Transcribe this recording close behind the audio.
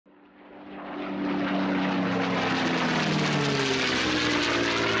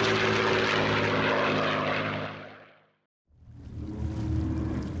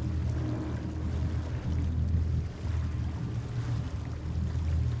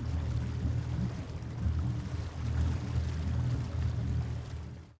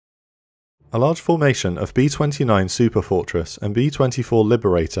A large formation of B-29 Superfortress and B-24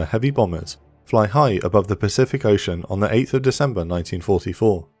 Liberator heavy bombers fly high above the Pacific Ocean on the 8th of December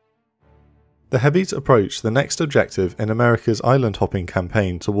 1944. The heavies approach the next objective in America's island-hopping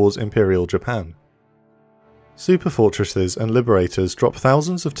campaign towards Imperial Japan. Superfortresses and Liberators drop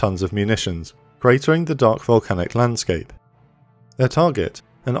thousands of tons of munitions, cratering the dark volcanic landscape. Their target,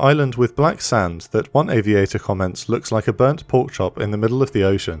 an island with black sand that one aviator comments looks like a burnt pork chop in the middle of the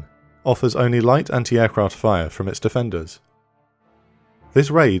ocean, offers only light anti-aircraft fire from its defenders.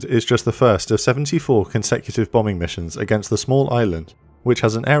 This raid is just the first of 74 consecutive bombing missions against the small island, which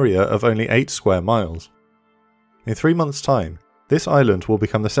has an area of only 8 square miles. In 3 months' time, this island will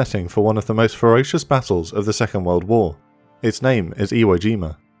become the setting for one of the most ferocious battles of the Second World War. Its name is Iwo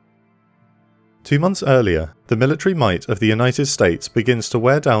Jima. 2 months earlier, the military might of the United States begins to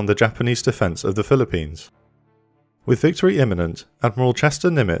wear down the Japanese defense of the Philippines. With victory imminent, Admiral Chester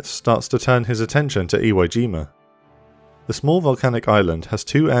Nimitz starts to turn his attention to Iwo Jima. The small volcanic island has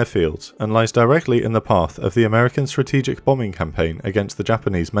 2 airfields and lies directly in the path of the American strategic bombing campaign against the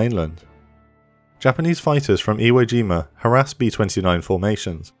Japanese mainland. Japanese fighters from Iwo Jima harass B-29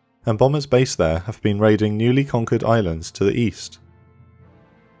 formations, and bombers based there have been raiding newly conquered islands to the east.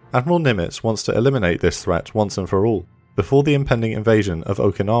 Admiral Nimitz wants to eliminate this threat once and for all, before the impending invasion of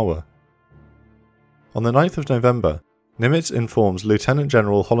Okinawa. On the 9th of November, Nimitz informs Lieutenant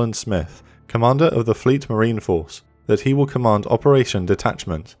General Holland Smith, commander of the Fleet Marine Force, that he will command Operation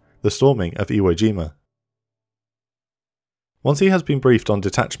Detachment, the storming of Iwo Jima. Once he has been briefed on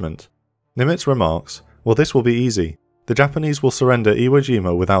detachment, Nimitz remarks, "Well, this will be easy. The Japanese will surrender Iwo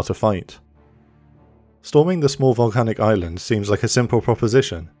Jima without a fight." Storming the small volcanic island seems like a simple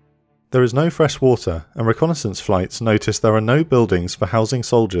proposition. There is no fresh water, and reconnaissance flights notice there are no buildings for housing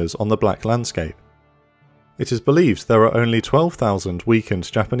soldiers on the black landscape. It is believed there are only 12,000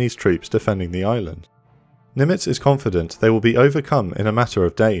 weakened Japanese troops defending the island. Nimitz is confident they will be overcome in a matter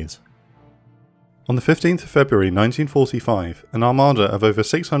of days. On the 15th of February 1945, an armada of over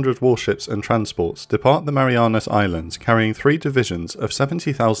 600 warships and transports depart the Marianas Islands carrying 3 divisions of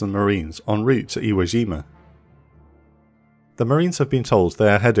 70,000 Marines en route to Iwo Jima. The Marines have been told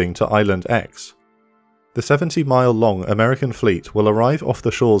they are heading to Island X. The 70-mile-long American fleet will arrive off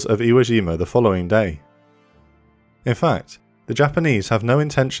the shores of Iwo Jima the following day. In fact, the Japanese have no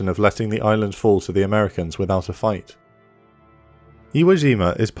intention of letting the island fall to the Americans without a fight. Iwo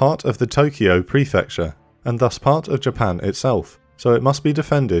Jima is part of the Tokyo Prefecture, and thus part of Japan itself, so it must be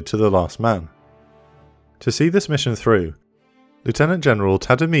defended to the last man. To see this mission through, Lieutenant General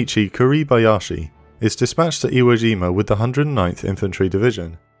Tadamichi Kuribayashi is dispatched to Iwo Jima with the 109th Infantry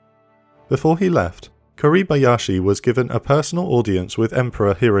Division. Before he left, Kuribayashi was given a personal audience with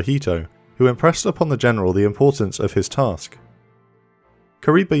Emperor Hirohito, who impressed upon the general the importance of his task.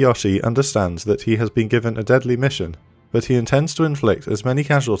 Kuribayashi understands that he has been given a deadly mission, but he intends to inflict as many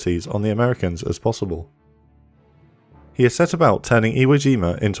casualties on the Americans as possible. He has set about turning Iwo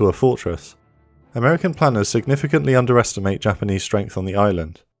Jima into a fortress. American planners significantly underestimate Japanese strength on the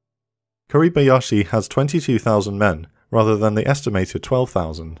island. Kuribayashi has 22,000 men, rather than the estimated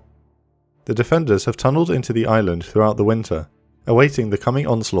 12,000. The defenders have tunnelled into the island throughout the winter, awaiting the coming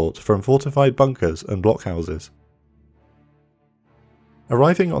onslaught from fortified bunkers and blockhouses.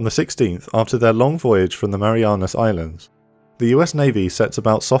 Arriving on the 16th after their long voyage from the Marianas Islands, the US Navy sets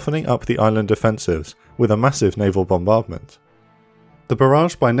about softening up the island defensives with a massive naval bombardment. The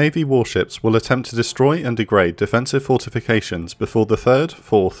barrage by Navy warships will attempt to destroy and degrade defensive fortifications before the 3rd,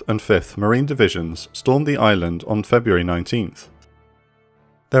 4th and 5th Marine Divisions storm the island on February 19th.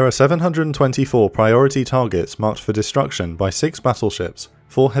 There are 724 priority targets marked for destruction by 6 battleships,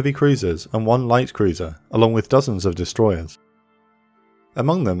 4 heavy cruisers and 1 light cruiser, along with dozens of destroyers.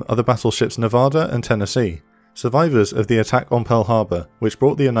 Among them are the battleships Nevada and Tennessee, survivors of the attack on Pearl Harbor which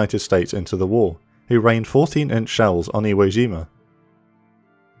brought the United States into the war, who rained 14-inch shells on Iwo Jima.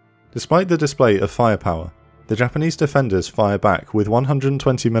 Despite the display of firepower, the Japanese defenders fire back with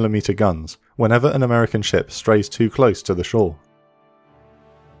 120mm guns whenever an American ship strays too close to the shore.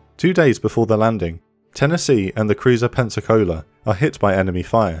 2 days before the landing, Tennessee and the cruiser Pensacola are hit by enemy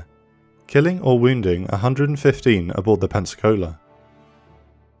fire, killing or wounding 115 aboard the Pensacola.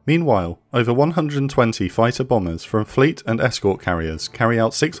 Meanwhile, over 120 fighter bombers from fleet and escort carriers carry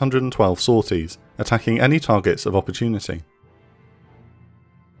out 612 sorties, attacking any targets of opportunity.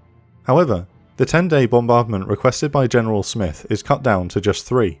 However, the 10-day bombardment requested by General Smith is cut down to just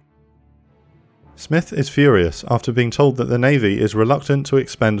 3. Smith is furious after being told that the Navy is reluctant to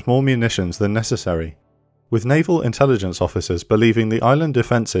expend more munitions than necessary, with naval intelligence officers believing the island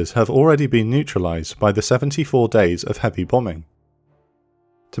defences have already been neutralised by the 74 days of heavy bombing.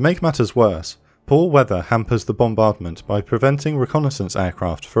 To make matters worse, poor weather hampers the bombardment by preventing reconnaissance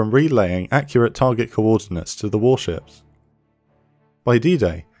aircraft from relaying accurate target coordinates to the warships. By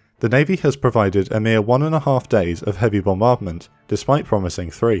D-Day, the Navy has provided a mere 1.5 days of heavy bombardment, despite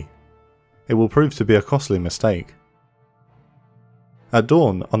promising 3. It will prove to be a costly mistake. At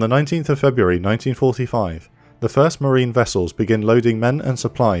dawn on the 19th of February 1945, the first Marine vessels begin loading men and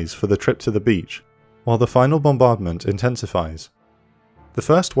supplies for the trip to the beach, while the final bombardment intensifies. The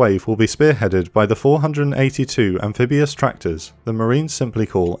first wave will be spearheaded by the 482 amphibious tractors the Marines simply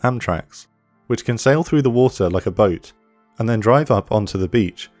call Amtraks, which can sail through the water like a boat, and then drive up onto the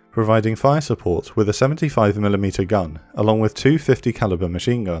beach, providing fire support with a 75mm gun, along with 2 50 caliber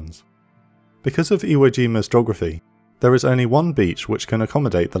machine guns. Because of Iwo Jima's geography, there is only one beach which can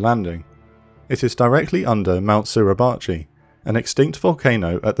accommodate the landing. It is directly under Mount Suribachi, an extinct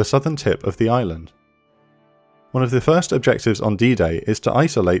volcano at the southern tip of the island. One of the first objectives on D-Day is to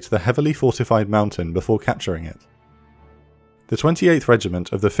isolate the heavily fortified mountain before capturing it. The 28th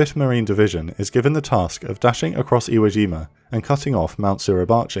Regiment of the 5th Marine Division is given the task of dashing across Iwo Jima and cutting off Mount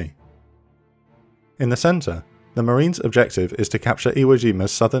Suribachi. In the centre, the Marines' objective is to capture Iwo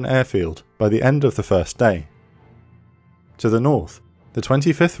Jima's southern airfield by the end of the first day. To the north, the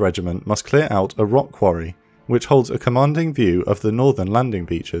 25th Regiment must clear out a rock quarry which holds a commanding view of the northern landing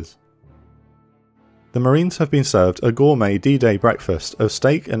beaches. The Marines have been served a gourmet D-Day breakfast of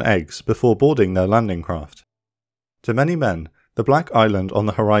steak and eggs before boarding their landing craft. To many men, the black island on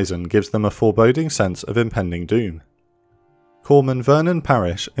the horizon gives them a foreboding sense of impending doom. Corpsman Vernon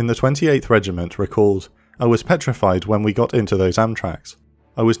Parrish in the 28th Regiment recalled, "I was petrified when we got into those Amtraks.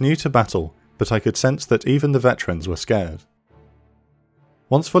 I was new to battle, but I could sense that even the veterans were scared."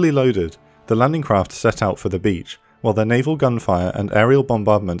 Once fully loaded, the landing craft set out for the beach, while their naval gunfire and aerial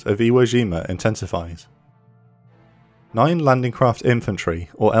bombardment of Iwo Jima intensifies. 9 landing craft infantry,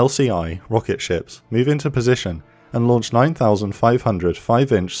 or LCI, rocket ships move into position and launch 9,500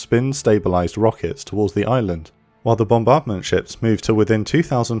 5-inch spin-stabilised rockets towards the island, while the bombardment ships move to within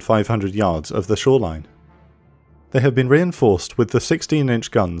 2,500 yards of the shoreline. They have been reinforced with the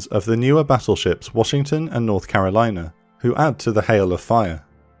 16-inch guns of the newer battleships Washington and North Carolina, who add to the hail of fire.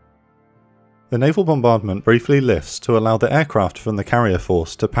 The naval bombardment briefly lifts to allow the aircraft from the carrier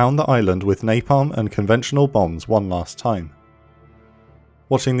force to pound the island with napalm and conventional bombs one last time.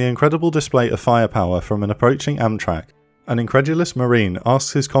 Watching the incredible display of firepower from an approaching Amtrak, an incredulous Marine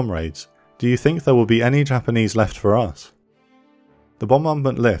asks his comrades, "Do you think there will be any Japanese left for us?" The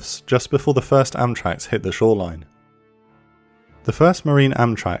bombardment lifts just before the first Amtraks hit the shoreline. The first Marine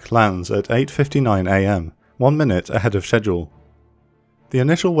Amtrak lands at 8:59 AM, 1 minute ahead of schedule. The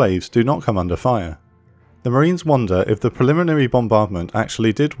initial waves do not come under fire. The Marines wonder if the preliminary bombardment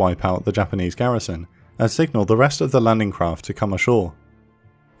actually did wipe out the Japanese garrison, and signal the rest of the landing craft to come ashore.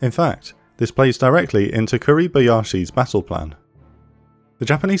 In fact, this plays directly into Kuribayashi's battle plan. The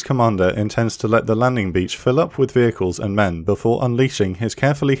Japanese commander intends to let the landing beach fill up with vehicles and men before unleashing his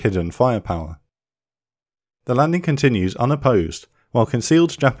carefully hidden firepower. The landing continues unopposed, while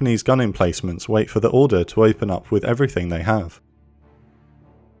concealed Japanese gun emplacements wait for the order to open up with everything they have.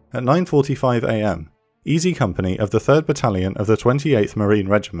 At 9:45 AM, Easy Company of the 3rd Battalion of the 28th Marine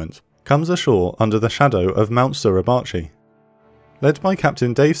Regiment comes ashore under the shadow of Mount Suribachi. Led by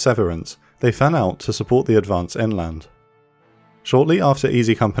Captain Dave Severance, they fan out to support the advance inland. Shortly after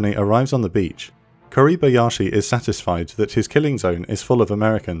Easy Company arrives on the beach, Kuribayashi is satisfied that his killing zone is full of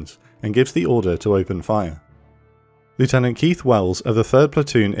Americans and gives the order to open fire. Lieutenant Keith Wells of the 3rd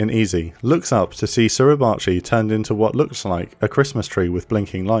Platoon in Easy looks up to see Suribachi turned into what looks like a Christmas tree with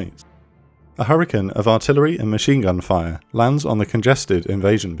blinking lights. A hurricane of artillery and machine gun fire lands on the congested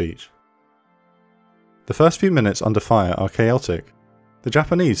invasion beach. The first few minutes under fire are chaotic. The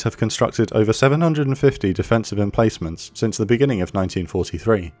Japanese have constructed over 750 defensive emplacements since the beginning of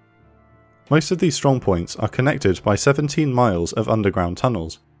 1943. Most of these strongpoints are connected by 17 miles of underground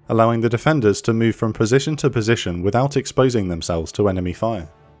tunnels, allowing the defenders to move from position to position without exposing themselves to enemy fire.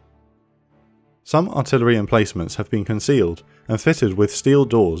 Some artillery emplacements have been concealed and fitted with steel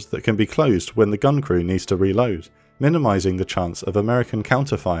doors that can be closed when the gun crew needs to reload, minimizing the chance of American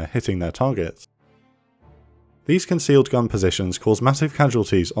counterfire hitting their targets. These concealed gun positions cause massive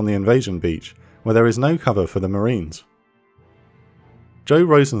casualties on the invasion beach, where there is no cover for the Marines. Joe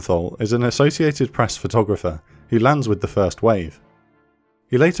Rosenthal is an Associated Press photographer who lands with the first wave.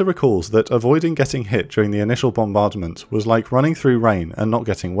 He later recalls that avoiding getting hit during the initial bombardment was like running through rain and not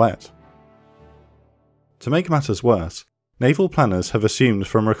getting wet. To make matters worse, naval planners have assumed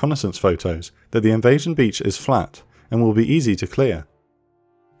from reconnaissance photos that the invasion beach is flat and will be easy to clear.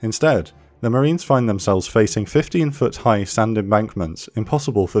 Instead, the Marines find themselves facing 15-foot-high sand embankments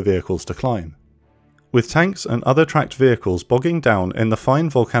impossible for vehicles to climb. With tanks and other tracked vehicles bogging down in the fine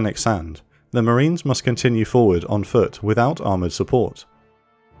volcanic sand, the Marines must continue forward on foot without armoured support.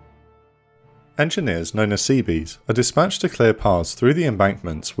 Engineers known as Seabees are dispatched to clear paths through the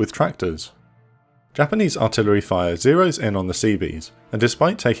embankments with tractors. Japanese artillery fire zeroes in on the Seabees, and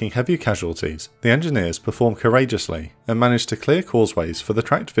despite taking heavy casualties, the engineers perform courageously and manage to clear causeways for the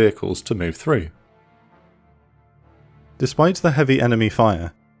tracked vehicles to move through. Despite the heavy enemy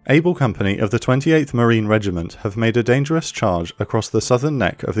fire, Able Company of the 28th Marine Regiment have made a dangerous charge across the southern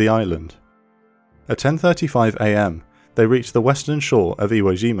neck of the island. At 10:35 am, they reach the western shore of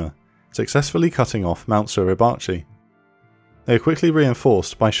Iwo Jima, successfully cutting off Mount Suribachi. They are quickly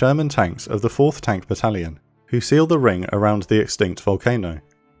reinforced by Sherman tanks of the 4th Tank Battalion, who seal the ring around the extinct volcano.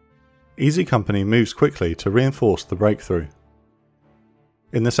 Easy Company moves quickly to reinforce the breakthrough.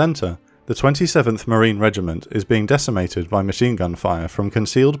 In the centre, the 27th Marine Regiment is being decimated by machine gun fire from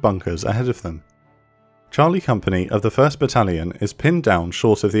concealed bunkers ahead of them. Charlie Company of the 1st Battalion is pinned down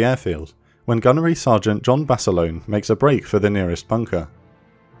short of the airfield, when Gunnery Sergeant John Basilone makes a break for the nearest bunker.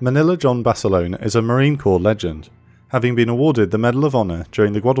 Manila John Basilone is a Marine Corps legend, having been awarded the Medal of Honor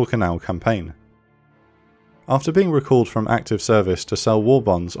during the Guadalcanal campaign. After being recalled from active service to sell war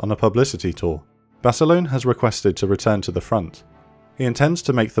bonds on a publicity tour, Basilone has requested to return to the front. He intends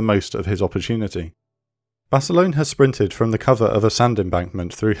to make the most of his opportunity. Basilone has sprinted from the cover of a sand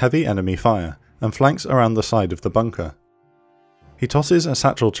embankment through heavy enemy fire and flanks around the side of the bunker. He tosses a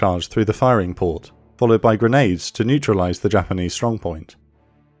satchel charge through the firing port, followed by grenades to neutralise the Japanese strongpoint.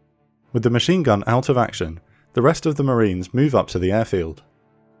 With the machine gun out of action, the rest of the Marines move up to the airfield.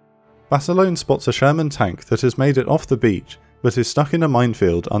 Basilone spots a Sherman tank that has made it off the beach but is stuck in a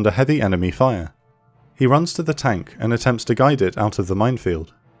minefield under heavy enemy fire. He runs to the tank and attempts to guide it out of the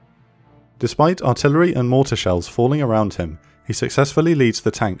minefield. Despite artillery and mortar shells falling around him, he successfully leads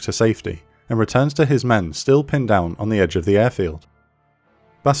the tank to safety and returns to his men still pinned down on the edge of the airfield.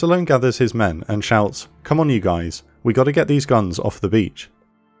 Basilone gathers his men and shouts, "Come on you guys, we gotta get these guns off the beach."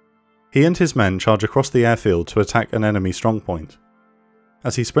 He and his men charge across the airfield to attack an enemy strongpoint.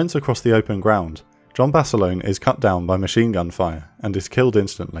 As he sprints across the open ground, John Basilone is cut down by machine gun fire and is killed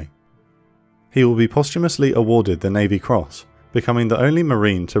instantly. He will be posthumously awarded the Navy Cross, becoming the only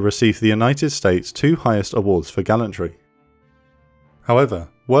Marine to receive the United States' 2 highest awards for gallantry. However,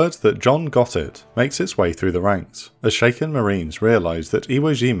 word that John got it makes its way through the ranks, as shaken Marines realise that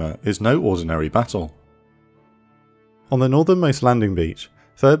Iwo Jima is no ordinary battle. On the northernmost landing beach,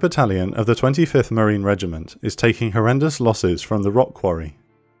 3rd Battalion of the 25th Marine Regiment is taking horrendous losses from the rock quarry.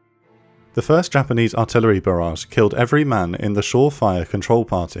 The first Japanese artillery barrage killed every man in the shore fire control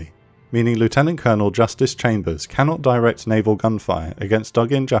party, meaning Lieutenant Colonel Justice Chambers cannot direct naval gunfire against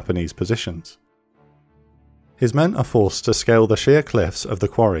dug-in Japanese positions. His men are forced to scale the sheer cliffs of the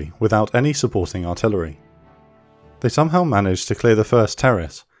quarry without any supporting artillery. They somehow manage to clear the first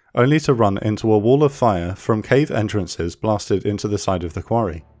terrace, only to run into a wall of fire from cave entrances blasted into the side of the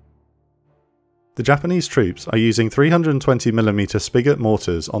quarry. The Japanese troops are using 320mm spigot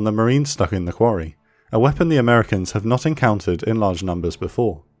mortars on the Marines stuck in the quarry, a weapon the Americans have not encountered in large numbers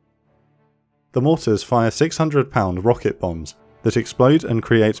before. The mortars fire 600-pound rocket bombs that explode and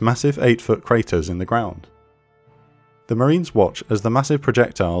create massive 8-foot craters in the ground. The Marines watch as the massive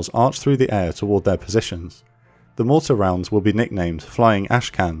projectiles arch through the air toward their positions. The mortar rounds will be nicknamed Flying Ash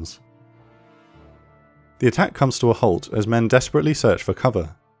Cans. The attack comes to a halt as men desperately search for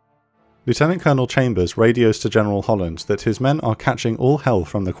cover. Lieutenant Colonel Chambers radios to General Holland that his men are catching all hell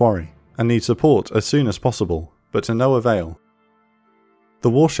from the quarry, and need support as soon as possible, but to no avail. The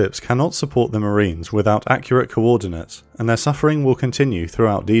warships cannot support the Marines without accurate coordinates, and their suffering will continue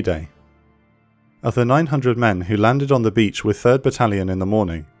throughout D-Day. Of the 900 men who landed on the beach with 3rd Battalion in the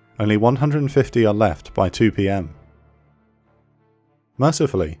morning, only 150 are left by 2 p.m.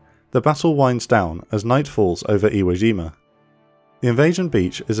 Mercifully, the battle winds down as night falls over Iwo Jima. The invasion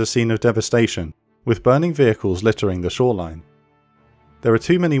beach is a scene of devastation, with burning vehicles littering the shoreline. There are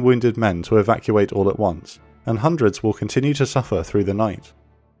too many wounded men to evacuate all at once, and hundreds will continue to suffer through the night.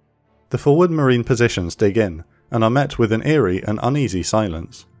 The forward Marine positions dig in, and are met with an eerie and uneasy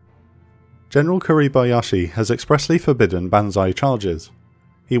silence. General Kuribayashi has expressly forbidden banzai charges.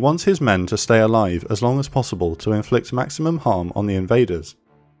 He wants his men to stay alive as long as possible to inflict maximum harm on the invaders.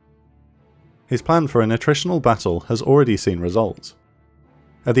 His plan for an attritional battle has already seen results.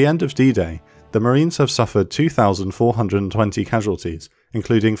 At the end of D-Day, the Marines have suffered 2,420 casualties,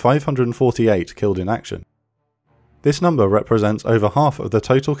 including 548 killed in action. This number represents over half of the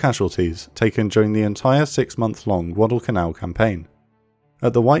total casualties taken during the entire 6-month-long Guadalcanal campaign.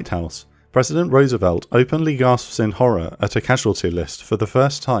 At the White House, President Roosevelt openly gasps in horror at a casualty list for the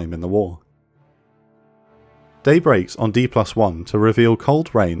first time in the war. Day breaks on D+1 to reveal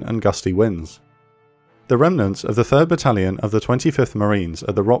cold rain and gusty winds. The remnants of the 3rd Battalion of the 25th Marines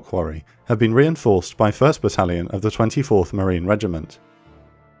at the rock quarry have been reinforced by 1st Battalion of the 24th Marine Regiment.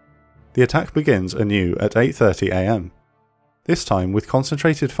 The attack begins anew at 8:30 am, this time with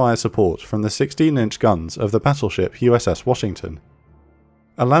concentrated fire support from the 16-inch guns of the battleship USS Washington.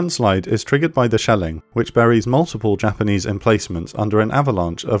 A landslide is triggered by the shelling, which buries multiple Japanese emplacements under an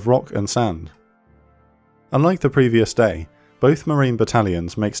avalanche of rock and sand. Unlike the previous day, both Marine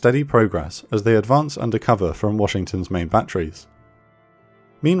battalions make steady progress as they advance under cover from Washington's main batteries.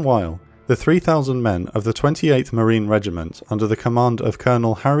 Meanwhile, the 3,000 men of the 28th Marine Regiment under the command of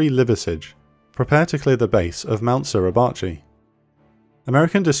Colonel Harry Liversidge prepare to clear the base of Mount Suribachi.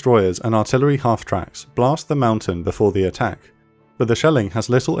 American destroyers and artillery half-tracks blast the mountain before the attack, but the shelling has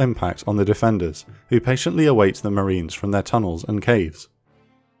little impact on the defenders, who patiently await the Marines from their tunnels and caves.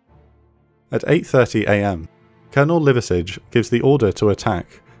 At 8:30 am, Colonel Liversidge gives the order to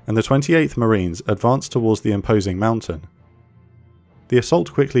attack, and the 28th Marines advance towards the imposing mountain. The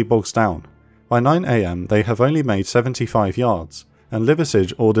assault quickly bogs down. By 9 am they have only made 75 yards, and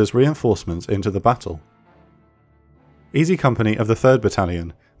Liversidge orders reinforcements into the battle. Easy Company of the 3rd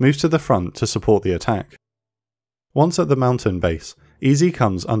Battalion moves to the front to support the attack. Once at the mountain base, Easy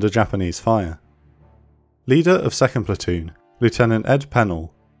comes under Japanese fire. Leader of 2nd Platoon, Lieutenant Ed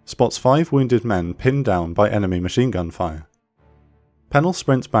Pennell, spots 5 wounded men pinned down by enemy machine gun fire. Pennell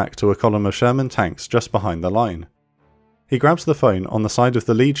sprints back to a column of Sherman tanks just behind the line. He grabs the phone on the side of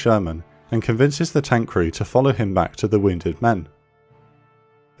the lead Sherman and convinces the tank crew to follow him back to the wounded men.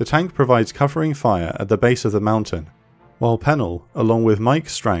 The tank provides covering fire at the base of the mountain, while Pennell, along with Mike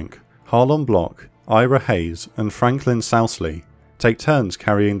Strank, Harlon Block, Ira Hayes and Franklin Sousley, take turns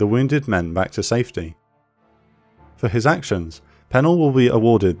carrying the wounded men back to safety. For his actions, Pennell will be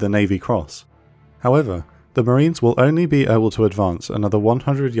awarded the Navy Cross. However, the Marines will only be able to advance another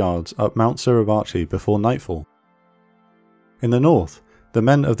 100 yards up Mount Suribachi before nightfall. In the north, the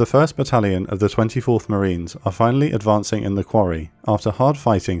men of the 1st Battalion of the 24th Marines are finally advancing in the quarry after hard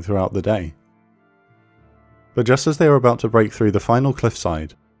fighting throughout the day. But just as they are about to break through the final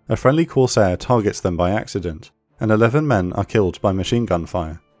cliffside, a friendly Corsair targets them by accident, and 11 men are killed by machine gun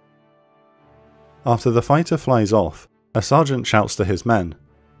fire. After the fighter flies off, a sergeant shouts to his men,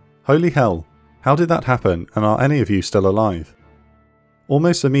 "Holy hell, how did that happen, and are any of you still alive?"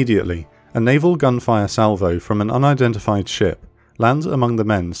 Almost immediately, a naval gunfire salvo from an unidentified ship lands among the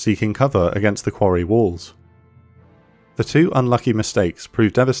men seeking cover against the quarry walls. The 2 unlucky mistakes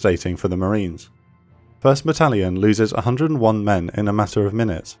prove devastating for the Marines. 1st Battalion loses 101 men in a matter of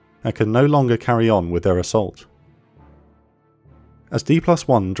minutes and can no longer carry on with their assault. As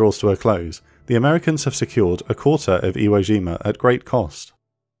D+1 draws to a close, the Americans have secured a quarter of Iwo Jima at great cost.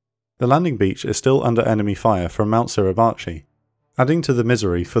 The landing beach is still under enemy fire from Mount Suribachi, adding to the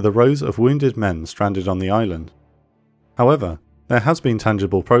misery for the rows of wounded men stranded on the island. However, there has been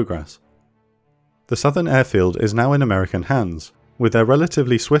tangible progress. The southern airfield is now in American hands, with their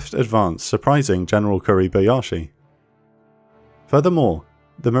relatively swift advance surprising General Kuribayashi. Furthermore,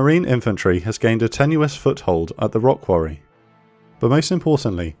 the Marine infantry has gained a tenuous foothold at the rock quarry. But most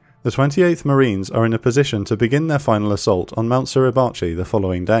importantly, the 28th Marines are in a position to begin their final assault on Mount Suribachi the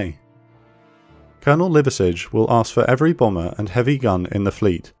following day. Colonel Liversidge will ask for every bomber and heavy gun in the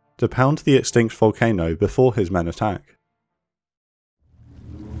fleet to pound the extinct volcano before his men attack.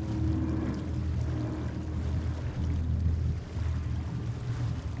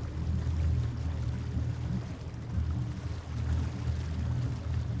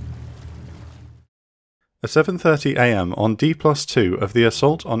 At 7:30 am on D+2 of the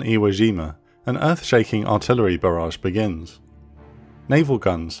assault on Iwo Jima, an earth-shaking artillery barrage begins. Naval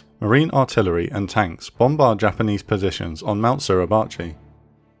guns, marine artillery and tanks bombard Japanese positions on Mount Suribachi.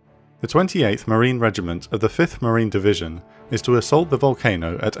 The 28th Marine Regiment of the 5th Marine Division is to assault the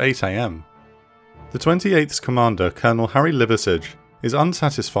volcano at 8 am. The 28th's commander, Colonel Harry Liversidge, is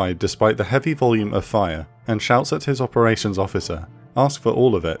unsatisfied despite the heavy volume of fire and shouts at his operations officer, "Ask for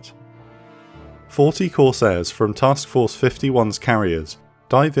all of it." 40 Corsairs from Task Force 51's carriers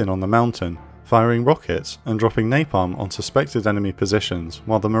dive in on the mountain, firing rockets and dropping napalm on suspected enemy positions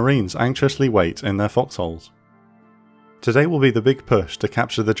while the Marines anxiously wait in their foxholes. Today will be the big push to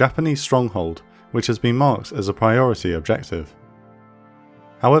capture the Japanese stronghold, which has been marked as a priority objective.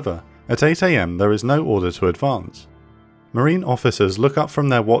 However, at 8 am there is no order to advance. Marine officers look up from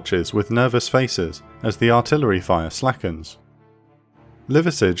their watches with nervous faces as the artillery fire slackens.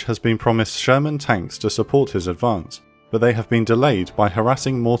 Liversidge has been promised Sherman tanks to support his advance, but they have been delayed by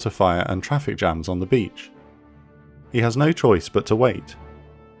harassing mortar fire and traffic jams on the beach. He has no choice but to wait.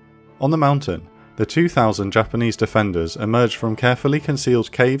 On the mountain, the 2,000 Japanese defenders emerge from carefully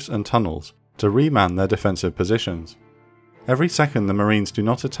concealed caves and tunnels to reman their defensive positions. Every second the Marines do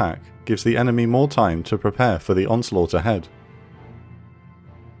not attack gives the enemy more time to prepare for the onslaught ahead.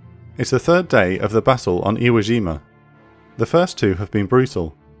 It's the third day of the battle on Iwo Jima. The first two have been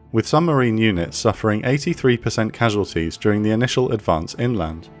brutal, with some Marine units suffering 83% casualties during the initial advance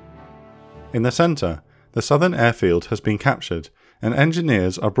inland. In the centre, the southern airfield has been captured and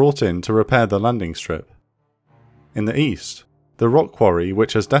engineers are brought in to repair the landing strip. In the east, the rock quarry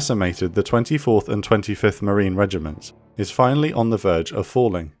which has decimated the 24th and 25th Marine Regiments is finally on the verge of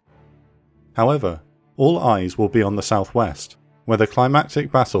falling. However, all eyes will be on the southwest, where the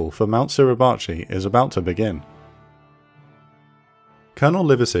climactic battle for Mount Suribachi is about to begin. Colonel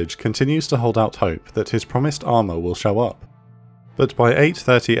Liversidge continues to hold out hope that his promised armour will show up, but by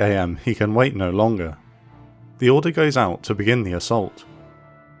 8:30 AM he can wait no longer. The order goes out to begin the assault.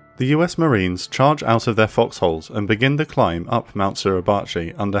 The US Marines charge out of their foxholes and begin the climb up Mount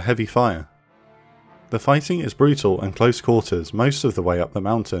Suribachi under heavy fire. The fighting is brutal and close quarters most of the way up the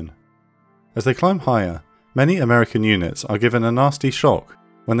mountain. As they climb higher, many American units are given a nasty shock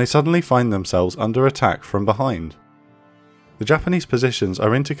when they suddenly find themselves under attack from behind. The Japanese positions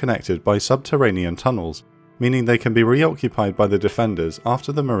are interconnected by subterranean tunnels, meaning they can be reoccupied by the defenders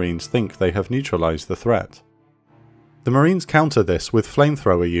after the Marines think they have neutralized the threat. The Marines counter this with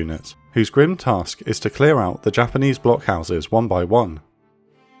flamethrower units, whose grim task is to clear out the Japanese blockhouses one by one.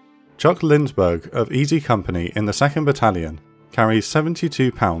 Chuck Lindbergh of Easy Company in the 2nd Battalion carries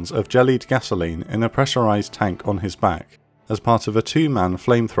 72 pounds of jellied gasoline in a pressurized tank on his back as part of a 2-man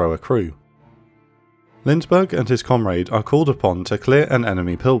flamethrower crew. Lindbergh and his comrade are called upon to clear an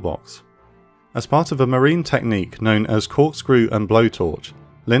enemy pillbox. As part of a Marine technique known as corkscrew and blowtorch,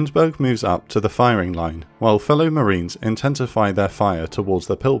 Lindbergh moves up to the firing line while fellow Marines intensify their fire towards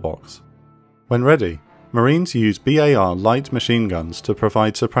the pillbox. When ready, Marines use BAR light machine guns to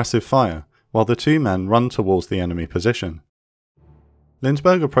provide suppressive fire while the two men run towards the enemy position.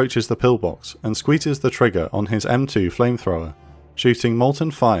 Lindbergh approaches the pillbox and squeezes the trigger on his M2 flamethrower, shooting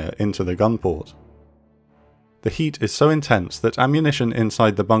molten fire into the gun port. The heat is so intense that ammunition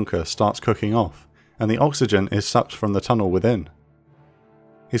inside the bunker starts cooking off, and the oxygen is sucked from the tunnel within.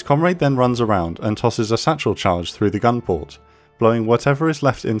 His comrade then runs around and tosses a satchel charge through the gun port, blowing whatever is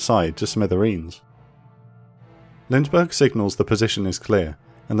left inside to smithereens. Lindbergh signals the position is clear,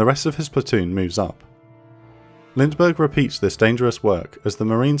 and the rest of his platoon moves up. Lindbergh repeats this dangerous work as the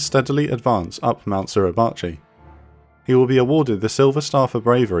Marines steadily advance up Mount Suribachi. He will be awarded the Silver Star for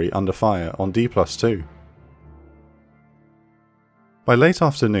bravery under fire on D+2. By late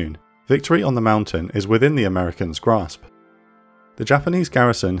afternoon, victory on the mountain is within the Americans' grasp. The Japanese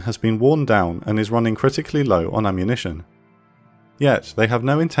garrison has been worn down and is running critically low on ammunition. Yet they have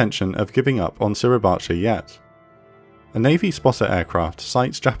no intention of giving up on Suribachi yet. A Navy spotter aircraft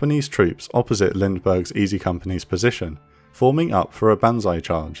sights Japanese troops opposite Lindbergh's Easy Company's position, forming up for a banzai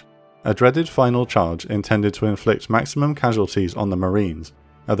charge, a dreaded final charge intended to inflict maximum casualties on the Marines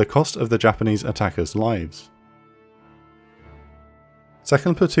at the cost of the Japanese attackers' lives.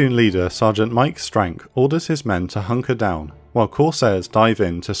 2nd Platoon leader Sergeant Mike Strank orders his men to hunker down, while Corsairs dive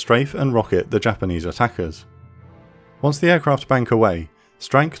in to strafe and rocket the Japanese attackers. Once the aircraft bank away,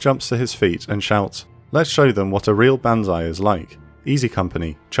 Strank jumps to his feet and shouts, "Let's show them what a real banzai is like. Easy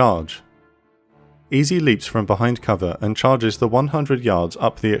Company, charge." Easy leaps from behind cover and charges the 100 yards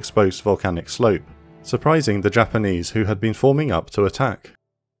up the exposed volcanic slope, surprising the Japanese who had been forming up to attack.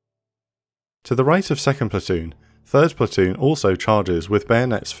 To the right of 2nd Platoon, 3rd Platoon also charges with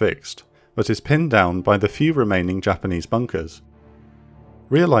bayonets fixed, but is pinned down by the few remaining Japanese bunkers.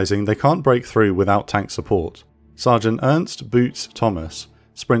 Realizing they can't break through without tank support, Sergeant Ernst Boots Thomas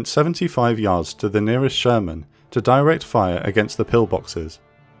sprints 75 yards to the nearest Sherman to direct fire against the pillboxes.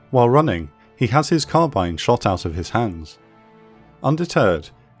 While running, he has his carbine shot out of his hands. Undeterred,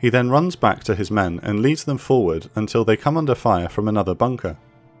 he then runs back to his men and leads them forward until they come under fire from another bunker.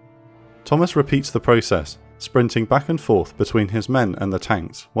 Thomas repeats the process, sprinting back and forth between his men and the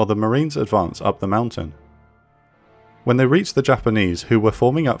tanks while the Marines advance up the mountain. When they reach the Japanese who were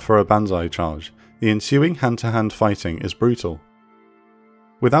forming up for a banzai charge, the ensuing hand-to-hand fighting is brutal.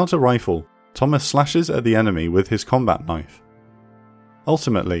 Without a rifle, Thomas slashes at the enemy with his combat knife.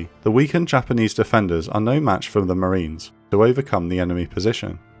 Ultimately, the weakened Japanese defenders are no match for the Marines to overcome the enemy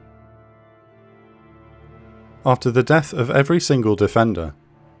position. After the death of every single defender,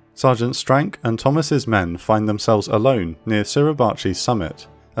 Sergeant Strank and Thomas's men find themselves alone near Suribachi's summit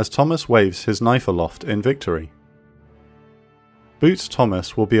as Thomas waves his knife aloft in victory. Boots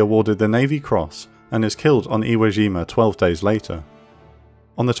Thomas will be awarded the Navy Cross and is killed on Iwo Jima 12 days later.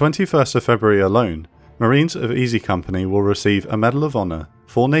 On the 21st of February alone, Marines of Easy Company will receive a Medal of Honor,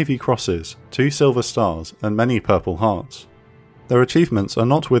 4 Navy Crosses, 2 Silver Stars, and many Purple Hearts. Their achievements are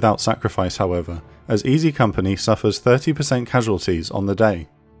not without sacrifice, however, as Easy Company suffers 30% casualties on the day.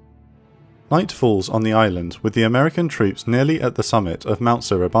 Night falls on the island with the American troops nearly at the summit of Mount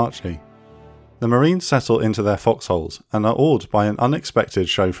Suribachi. The Marines settle into their foxholes and are awed by an unexpected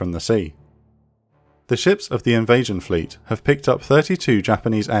show from the sea. The ships of the invasion fleet have picked up 32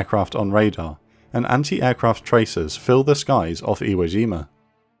 Japanese aircraft on radar, and anti-aircraft tracers fill the skies off Iwo Jima.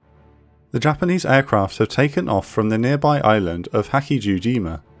 The Japanese aircraft have taken off from the nearby island of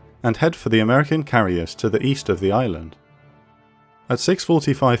Hakijujima and head for the American carriers to the east of the island. At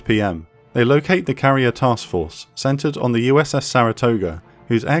 6:45 PM, they locate the carrier task force centered on the USS Saratoga,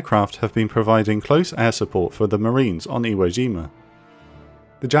 whose aircraft have been providing close air support for the Marines on Iwo Jima.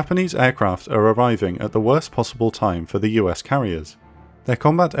 The Japanese aircraft are arriving at the worst possible time for the US carriers. Their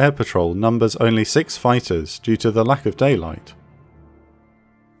combat air patrol numbers only 6 fighters due to the lack of daylight.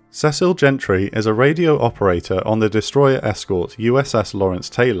 Cecil Gentry is a radio operator on the destroyer escort USS Lawrence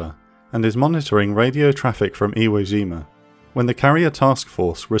Taylor and is monitoring radio traffic from Iwo Jima when the carrier task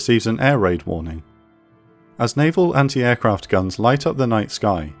force receives an air raid warning. As naval anti-aircraft guns light up the night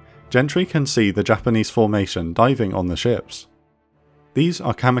sky, Gentry can see the Japanese formation diving on the ships. These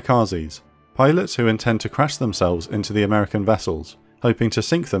are kamikazes, pilots who intend to crash themselves into the American vessels, hoping to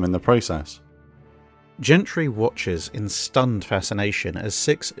sink them in the process. Gentry watches in stunned fascination as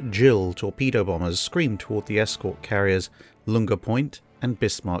 6 Jill torpedo bombers scream toward the escort carriers Lunga Point and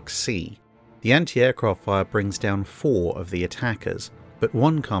Bismarck Sea. The anti-aircraft fire brings down 4 of the attackers, but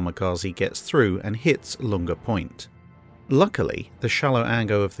 1 kamikaze gets through and hits Lunga Point. Luckily, the shallow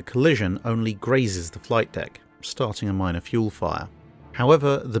angle of the collision only grazes the flight deck, starting a minor fuel fire.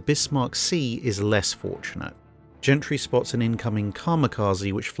 However, the Bismarck Sea is less fortunate. Gentry spots an incoming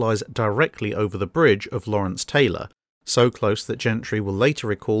kamikaze which flies directly over the bridge of Lawrence Taylor, so close that Gentry will later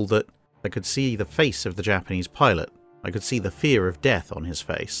recall that, "I could see the face of the Japanese pilot. I could see the fear of death on his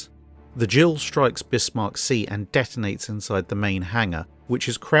face." The Jill strikes Bismarck Sea and detonates inside the main hangar, which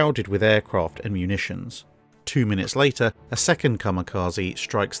is crowded with aircraft and munitions. 2 minutes later, a second kamikaze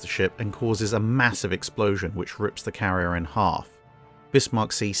strikes the ship and causes a massive explosion which rips the carrier in half.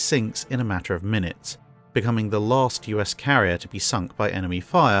 Bismarck Sea sinks in a matter of minutes, becoming the last US carrier to be sunk by enemy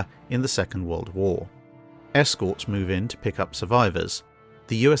fire in the Second World War. Escorts move in to pick up survivors.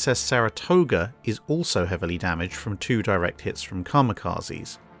 The USS Saratoga is also heavily damaged from 2 direct hits from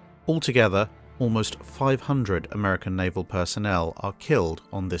kamikazes. Altogether, almost 500 American naval personnel are killed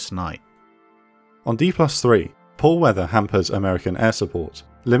on this night. On D+3, poor weather hampers American air support,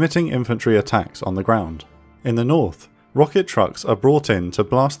 limiting infantry attacks on the ground. In the north, rocket trucks are brought in to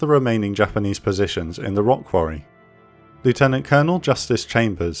blast the remaining Japanese positions in the rock quarry. Lieutenant Colonel Justice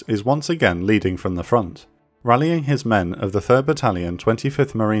Chambers is once again leading from the front, rallying his men of the 3rd Battalion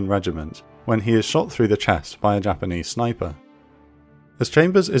 25th Marine Regiment when he is shot through the chest by a Japanese sniper. As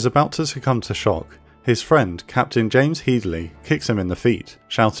Chambers is about to succumb to shock, his friend Captain James Headley kicks him in the feet,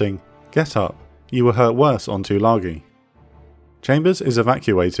 shouting, "Get up, you were hurt worse on Tulagi." Chambers is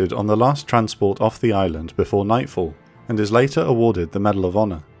evacuated on the last transport off the island before nightfall, and is later awarded the Medal of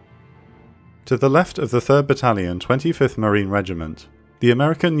Honor. To the left of the 3rd Battalion 25th Marine Regiment, the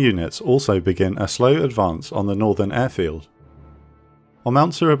American units also begin a slow advance on the northern airfield. On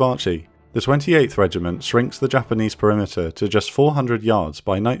Mount Suribachi, the 28th Regiment shrinks the Japanese perimeter to just 400 yards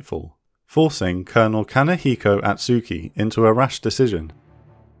by nightfall, forcing Colonel Kanehiko Atsuki into a rash decision.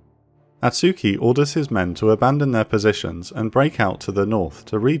 Atsuki orders his men to abandon their positions and break out to the north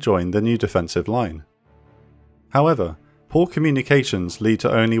to rejoin the new defensive line. However, poor communications lead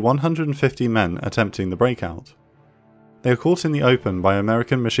to only 150 men attempting the breakout. They are caught in the open by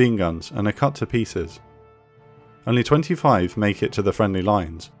American machine guns and are cut to pieces. Only 25 make it to the friendly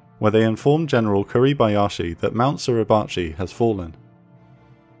lines, where they inform General Kuribayashi that Mount Suribachi has fallen.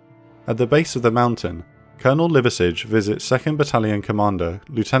 At the base of the mountain, Colonel Liversidge visits 2nd Battalion Commander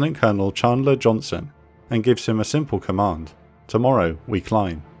Lieutenant Colonel Chandler Johnson and gives him a simple command: "Tomorrow we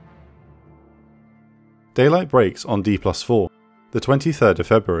climb." Daylight breaks on D+4, the 23rd of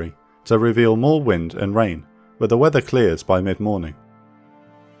February, to reveal more wind and rain, but the weather clears by mid-morning.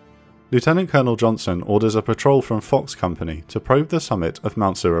 Lieutenant Colonel Johnson orders a patrol from Fox Company to probe the summit of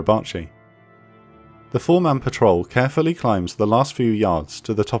Mount Suribachi. The 4-man patrol carefully climbs the last few yards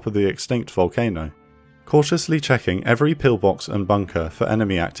to the top of the extinct volcano, cautiously checking every pillbox and bunker for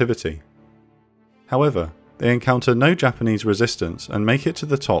enemy activity. However, they encounter no Japanese resistance and make it to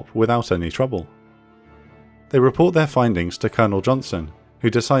the top without any trouble. They report their findings to Colonel Johnson, who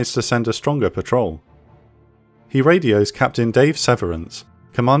decides to send a stronger patrol. He radios Captain Dave Severance,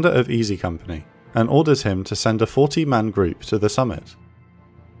 commander of Easy Company, and orders him to send a 40-man group to the summit.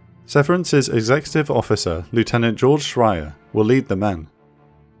 Severance's executive officer, Lieutenant George Schreier, will lead the men.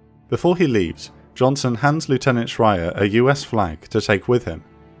 Before he leaves, Johnson hands Lieutenant Schreier a US flag to take with him.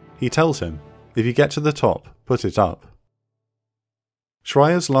 He tells him, if you get to the top, put it up.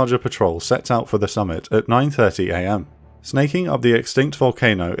 Schreier's larger patrol sets out for the summit at 9:30 am, snaking up the extinct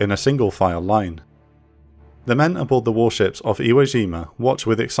volcano in a single-file line. The men aboard the warships off Iwo Jima watch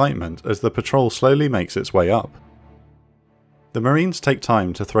with excitement as the patrol slowly makes its way up. The Marines take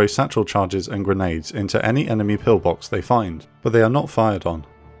time to throw satchel charges and grenades into any enemy pillbox they find, but they are not fired on.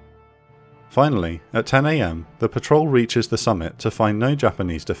 Finally, at 10 am, the patrol reaches the summit to find no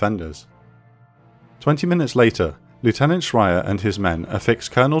Japanese defenders. 20 minutes later, Lieutenant Schreier and his men affix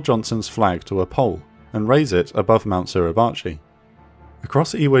Colonel Johnson's flag to a pole and raise it above Mount Suribachi.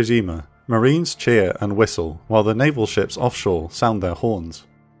 Across Iwo Jima, Marines cheer and whistle while the naval ships offshore sound their horns.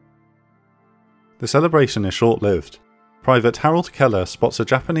 The celebration is short-lived. Private Harold Keller spots a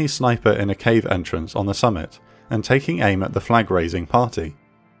Japanese sniper in a cave entrance on the summit and taking aim at the flag-raising party.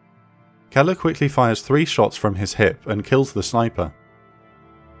 Keller quickly fires 3 shots from his hip and kills the sniper.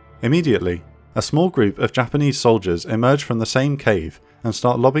 Immediately, a small group of Japanese soldiers emerge from the same cave and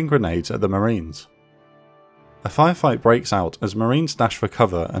start lobbing grenades at the Marines. A firefight breaks out as Marines dash for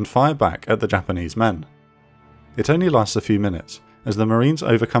cover and fire back at the Japanese men. It only lasts a few minutes, as the Marines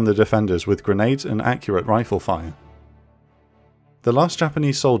overcome the defenders with grenades and accurate rifle fire. The last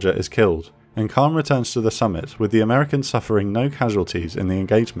Japanese soldier is killed, and calm returns to the summit with the Americans suffering no casualties in the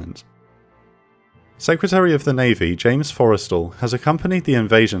engagement. Secretary of the Navy James Forrestal has accompanied the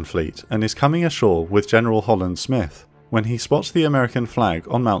invasion fleet and is coming ashore with General Holland Smith when he spots the American flag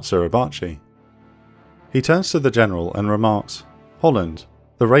on Mount Suribachi. He turns to the general and remarks, "Holland,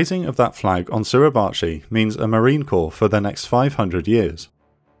 the raising of that flag on Suribachi means a Marine Corps for the next 500 years.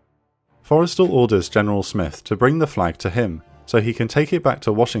 Forrestal orders General Smith to bring the flag to him so he can take it back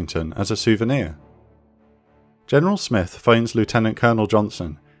to Washington as a souvenir. General Smith phones Lieutenant Colonel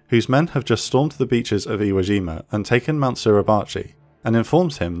Johnson, whose men have just stormed the beaches of Iwo Jima and taken Mount Suribachi, and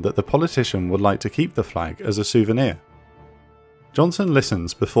informs him that the politician would like to keep the flag as a souvenir. Johnson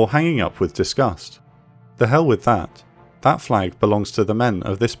listens before hanging up with disgust. The hell with that. That flag belongs to the men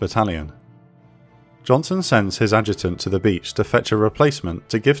of this battalion. Johnson sends his adjutant to the beach to fetch a replacement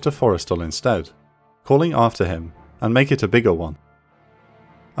to give to Forrestal instead, calling after him, and make it a bigger one.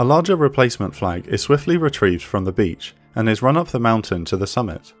 A larger replacement flag is swiftly retrieved from the beach and is run up the mountain to the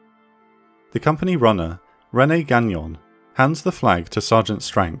summit. The company runner, René Gagnon, hands the flag to Sergeant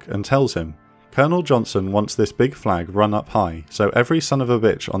Strank and tells him, Colonel Johnson wants this big flag run up high so every son of a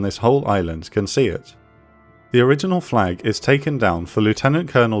bitch on this whole island can see it. The original flag is taken down for Lieutenant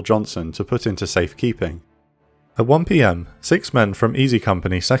Colonel Johnson to put into safekeeping. At 1 PM, 6 men from Easy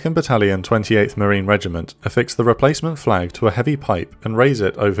Company 2nd Battalion 28th Marine Regiment affix the replacement flag to a heavy pipe and raise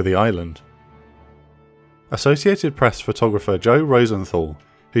it over the island. Associated Press photographer Joe Rosenthal,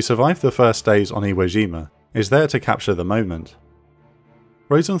 who survived the first days on Iwo Jima, is there to capture the moment.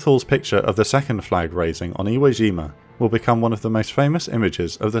 Rosenthal's picture of the second flag raising on Iwo Jima will become one of the most famous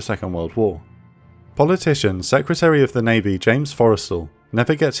images of the Second World War. Politician Secretary of the Navy James Forrestal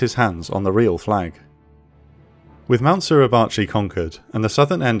never gets his hands on the real flag. With Mount Suribachi conquered and the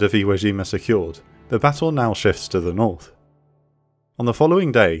southern end of Iwo Jima secured, the battle now shifts to the north. On the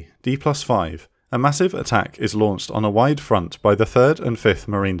following day, D+5, a massive attack is launched on a wide front by the 3rd and 5th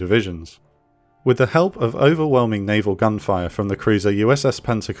Marine Divisions. With the help of overwhelming naval gunfire from the cruiser USS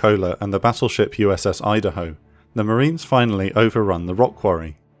Pensacola and the battleship USS Idaho, the Marines finally overrun the rock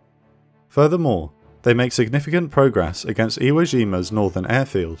quarry. Furthermore, they make significant progress against Iwo Jima's northern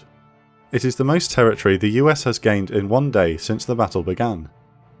airfield. It is the most territory the US has gained in one day since the battle began.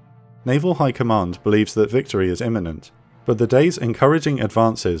 Naval High Command believes that victory is imminent, but the day's encouraging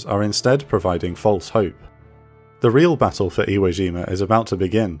advances are instead providing false hope. The real battle for Iwo Jima is about to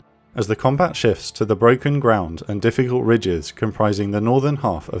begin, as the combat shifts to the broken ground and difficult ridges comprising the northern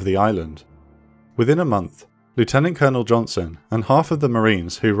half of the island. Within a month, Lieutenant Colonel Johnson and half of the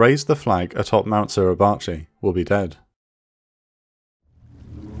Marines who raised the flag atop Mount Suribachi will be dead.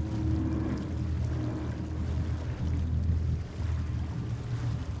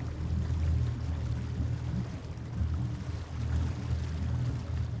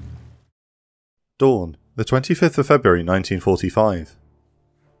 Dawn, the 25th of February 1945.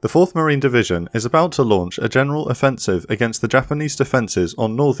 The 4th Marine Division is about to launch a general offensive against the Japanese defences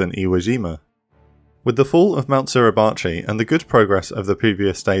on northern Iwo Jima. With the fall of Mount Suribachi and the good progress of the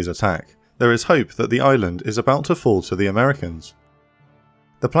previous day's attack, there is hope that the island is about to fall to the Americans.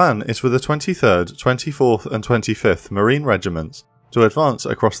 The plan is for the 23rd, 24th and 25th Marine Regiments to advance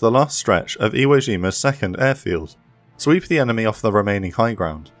across the last stretch of Iwo Jima's second airfield, sweep the enemy off the remaining high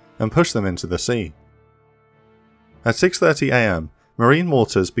ground, and push them into the sea. At 6:30 am, Marine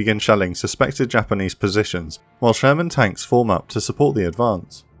mortars begin shelling suspected Japanese positions, while Sherman tanks form up to support the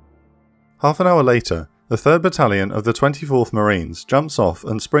advance. Half an hour later, the 3rd Battalion of the 24th Marines jumps off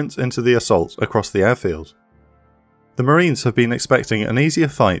and sprints into the assault across the airfield. The Marines have been expecting an easier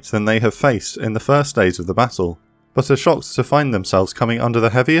fight than they have faced in the first days of the battle, but are shocked to find themselves coming under the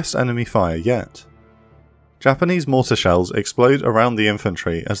heaviest enemy fire yet. Japanese mortar shells explode around the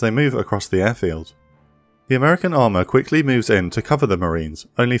infantry as they move across the airfield. The American armour quickly moves in to cover the Marines,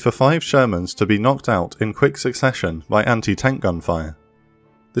 only for 5 Shermans to be knocked out in quick succession by anti-tank gunfire.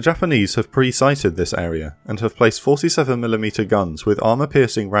 The Japanese have pre-sighted this area and have placed 47mm guns with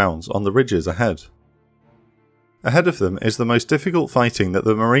armour-piercing rounds on the ridges ahead. Ahead of them is the most difficult fighting that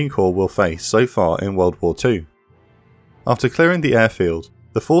the Marine Corps will face so far in World War II. After clearing the airfield,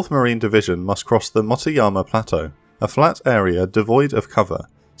 the 4th Marine Division must cross the Motoyama Plateau, a flat area devoid of cover,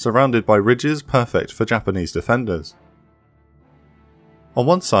 surrounded by ridges perfect for Japanese defenders. On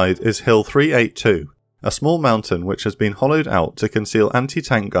one side is Hill 382, a small mountain which has been hollowed out to conceal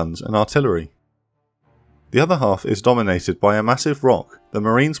anti-tank guns and artillery. The other half is dominated by a massive rock the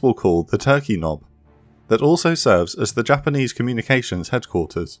Marines will call the Turkey Knob, that also serves as the Japanese communications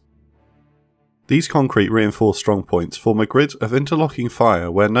headquarters. These concrete reinforced strongpoints form a grid of interlocking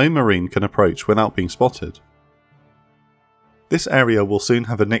fire where no Marine can approach without being spotted. This area will soon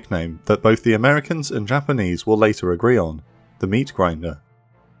have a nickname that both the Americans and Japanese will later agree on, the Meat Grinder.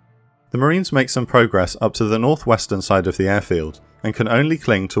 The Marines make some progress up to the northwestern side of the airfield and can only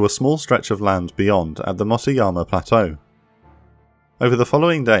cling to a small stretch of land beyond at the Motoyama Plateau. Over the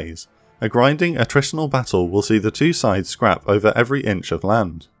following days, a grinding attritional battle will see the two sides scrap over every inch of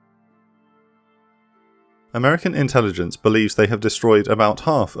land. American intelligence believes they have destroyed about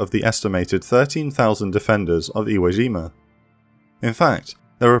half of the estimated 13,000 defenders of Iwo Jima. In fact,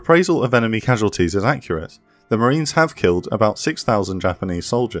 their appraisal of enemy casualties is accurate. The Marines have killed about 6,000 Japanese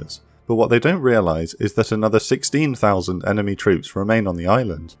soldiers, but what they don't realise is that another 16,000 enemy troops remain on the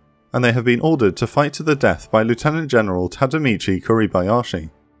island, and they have been ordered to fight to the death by Lieutenant General Tadamichi Kuribayashi.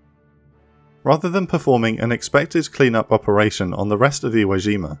 Rather than performing an expected clean-up operation on the rest of Iwo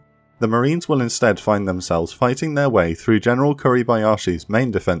Jima, the Marines will instead find themselves fighting their way through General Kuribayashi's main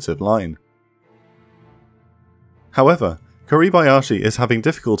defensive line. However, Kuribayashi is having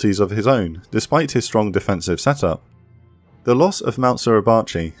difficulties of his own despite his strong defensive setup. The loss of Mount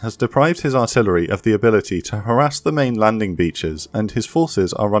Suribachi has deprived his artillery of the ability to harass the main landing beaches, and his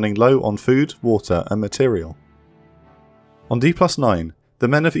forces are running low on food, water and material. On D+9, the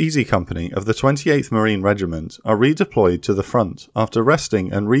men of Easy Company of the 28th Marine Regiment are redeployed to the front after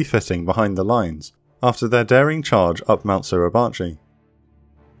resting and refitting behind the lines after their daring charge up Mount Suribachi.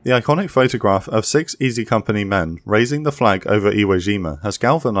 The iconic photograph of 6 Easy Company men raising the flag over Iwo Jima has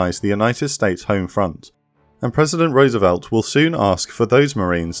galvanized the United States home front, and President Roosevelt will soon ask for those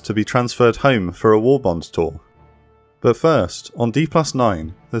Marines to be transferred home for a war bond tour. But first, on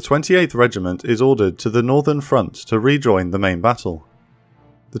D+9, the 28th Regiment is ordered to the northern front to rejoin the main battle.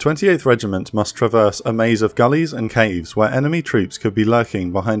 The 28th Regiment must traverse a maze of gullies and caves where enemy troops could be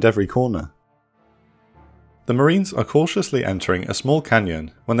lurking behind every corner. The Marines are cautiously entering a small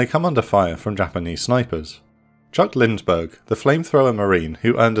canyon when they come under fire from Japanese snipers. Chuck Lindbergh, the flamethrower Marine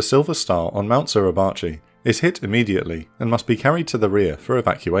who earned a Silver Star on Mount Suribachi, is hit immediately and must be carried to the rear for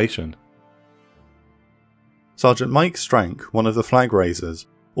evacuation. Sergeant Mike Strank, one of the flag raisers,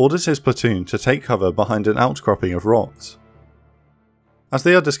 orders his platoon to take cover behind an outcropping of rocks. As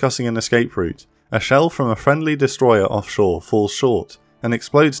they are discussing an escape route, a shell from a friendly destroyer offshore falls short and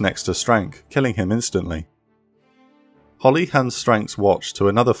explodes next to Strank, killing him instantly. Holly hands Strank's watch to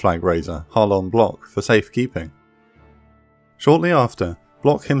another flag raiser, Harlon Block, for safekeeping. Shortly after,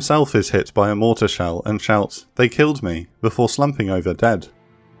 Block himself is hit by a mortar shell and shouts, "They killed me," before slumping over dead.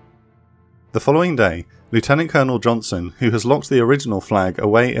 The following day, Lieutenant Colonel Johnson, who has locked the original flag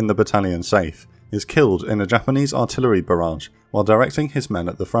away in the battalion safe, is killed in a Japanese artillery barrage while directing his men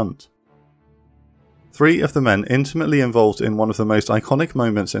at the front. 3 of the men intimately involved in one of the most iconic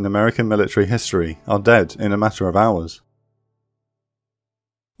moments in American military history are dead in a matter of hours.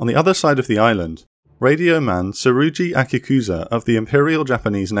 On the other side of the island, radio man Tsurugi Akikusa of the Imperial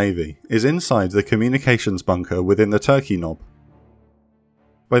Japanese Navy is inside the communications bunker within the Turkey Knob.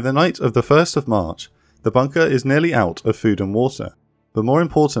 By the night of the 1st of March, the bunker is nearly out of food and water, but more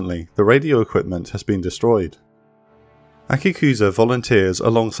importantly, the radio equipment has been destroyed. Akikusa volunteers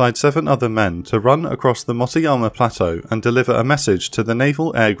alongside 7 other men to run across the Motoyama Plateau and deliver a message to the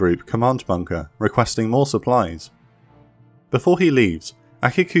Naval Air Group command bunker requesting more supplies. Before he leaves,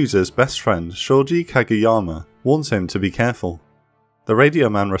 Akikusa's best friend Shoji Kageyama warns him to be careful. The radio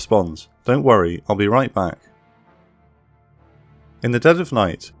man responds, "Don't worry, I'll be right back." In the dead of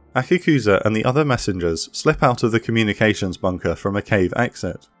night, Akikusa and the other messengers slip out of the communications bunker from a cave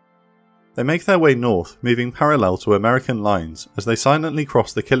exit. They make their way north, moving parallel to American lines as they silently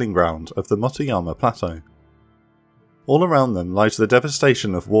cross the killing ground of the Motoyama Plateau. All around them lies the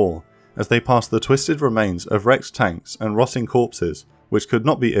devastation of war as they pass the twisted remains of wrecked tanks and rotting corpses which could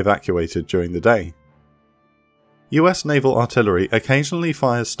not be evacuated during the day. US naval artillery occasionally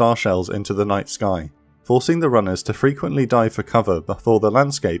fires star shells into the night sky, forcing the runners to frequently dive for cover before the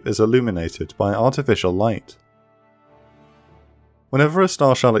landscape is illuminated by artificial light. Whenever a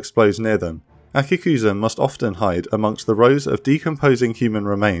star shell explodes near them, Akikusa must often hide amongst the rows of decomposing human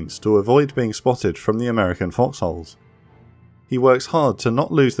remains to avoid being spotted from the American foxholes. He works hard to not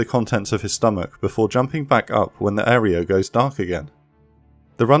lose the contents of his stomach before jumping back up when the area goes dark again.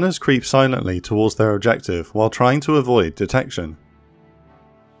 The runners creep silently towards their objective while trying to avoid detection.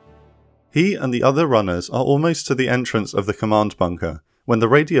 He and the other runners are almost to the entrance of the command bunker when the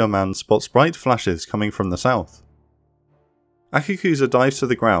radio man spots bright flashes coming from the south. Akikusa dives to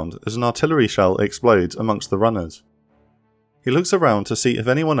the ground as an artillery shell explodes amongst the runners. He looks around to see if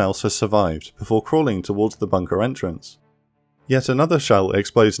anyone else has survived before crawling towards the bunker entrance. Yet another shell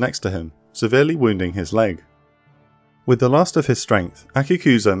explodes next to him, severely wounding his leg. With the last of his strength,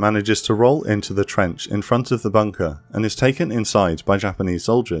 Akikusa manages to roll into the trench in front of the bunker and is taken inside by Japanese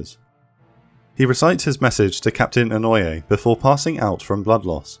soldiers. He recites his message to Captain Inoue before passing out from blood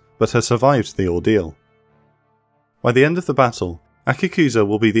loss, but has survived the ordeal. By the end of the battle, Akikusa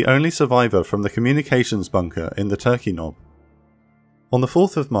will be the only survivor from the communications bunker in the Turkey Knob. On the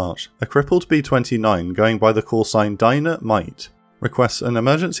 4th of March, a crippled B-29 going by the call sign Dynamite requests an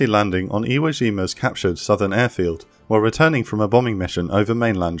emergency landing on Iwo Jima's captured southern airfield while returning from a bombing mission over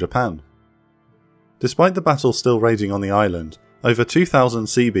mainland Japan. Despite the battle still raging on the island, over 2,000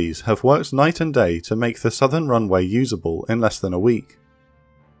 Seabees have worked night and day to make the southern runway usable in less than a week.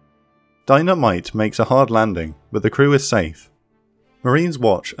 Dynamite makes a hard landing, but the crew is safe. Marines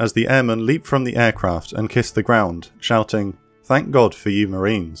watch as the airmen leap from the aircraft and kiss the ground, shouting, "Thank God for you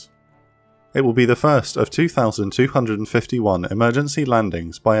Marines." It will be the first of 2,251 emergency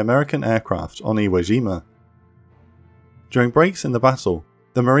landings by American aircraft on Iwo Jima. During breaks in the battle,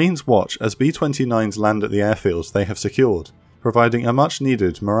 the Marines watch as B-29s land at the airfields they have secured, providing a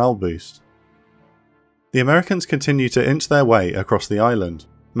much-needed morale boost. The Americans continue to inch their way across the island,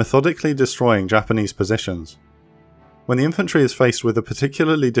 methodically destroying Japanese positions. When the infantry is faced with a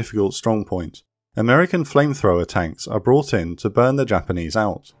particularly difficult strongpoint, American flamethrower tanks are brought in to burn the Japanese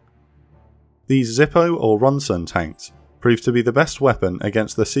out. These Zippo or Ronson tanks prove to be the best weapon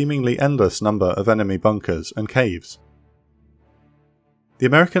against the seemingly endless number of enemy bunkers and caves. The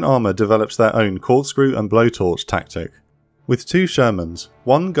American armour develops their own corkscrew and blowtorch tactic, with 2 Shermans,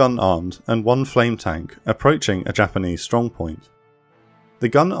 1 gun-armed and 1 flame tank, approaching a Japanese strongpoint. The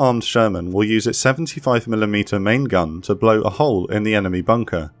gun-armed Sherman will use its 75mm main gun to blow a hole in the enemy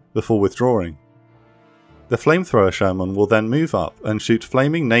bunker before withdrawing. The flamethrower Sherman will then move up and shoot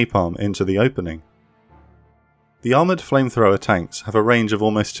flaming napalm into the opening. The armoured flamethrower tanks have a range of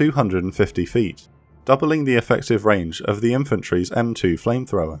almost 250 feet, doubling the effective range of the infantry's M2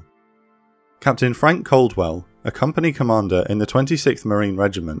 flamethrower. Captain Frank Coldwell, a company commander in the 26th Marine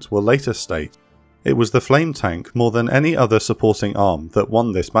Regiment, will later state, "It was the flame tank more than any other supporting arm that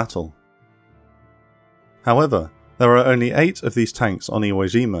won this battle." However, there are only 8 of these tanks on Iwo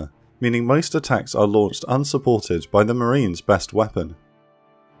Jima, meaning most attacks are launched unsupported by the Marines' best weapon.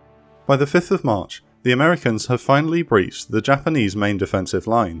 By the 5th of March, the Americans have finally breached the Japanese main defensive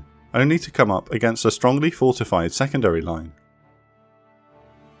line, only to come up against a strongly fortified secondary line.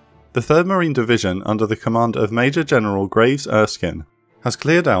 The 3rd Marine Division under the command of Major General Graves Erskine has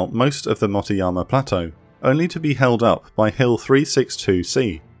cleared out most of the Motoyama Plateau, only to be held up by Hill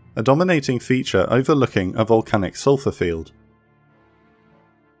 362C, a dominating feature overlooking a volcanic sulphur field.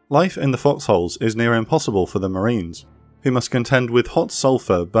 Life in the foxholes is near impossible for the Marines, who must contend with hot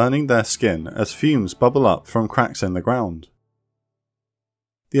sulphur burning their skin as fumes bubble up from cracks in the ground.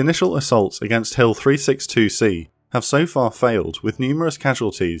 The initial assaults against Hill 362C have so far failed, with numerous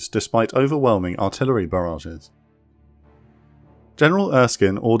casualties despite overwhelming artillery barrages. General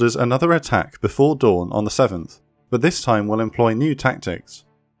Erskine orders another attack before dawn on the 7th, but this time will employ new tactics.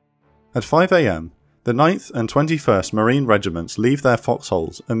 At 5 AM, the 9th and 21st Marine Regiments leave their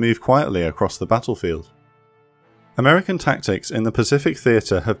foxholes and move quietly across the battlefield. American tactics in the Pacific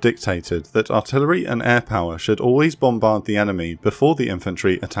Theatre have dictated that artillery and air power should always bombard the enemy before the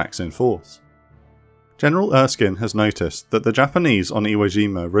infantry attacks in force. General Erskine has noticed that the Japanese on Iwo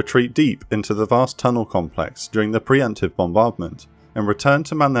Jima retreat deep into the vast tunnel complex during the preemptive bombardment and return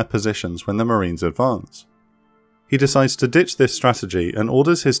to man their positions when the Marines advance. He decides to ditch this strategy and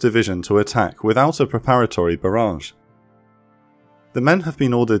orders his division to attack without a preparatory barrage. The men have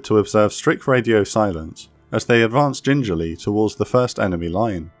been ordered to observe strict radio silence as they advance gingerly towards the first enemy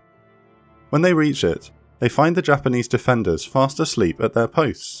line. When they reach it, they find the Japanese defenders fast asleep at their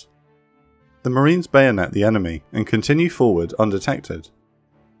posts. The Marines bayonet the enemy and continue forward undetected.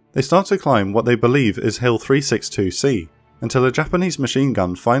 They start to climb what they believe is Hill 362C until a Japanese machine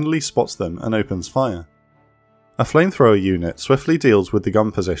gun finally spots them and opens fire. A flamethrower unit swiftly deals with the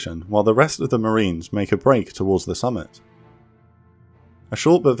gun position while the rest of the Marines make a break towards the summit. A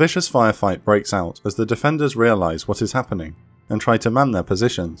short but vicious firefight breaks out as the defenders realise what is happening and try to man their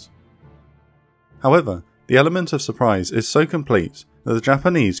positions. However, the element of surprise is so complete that the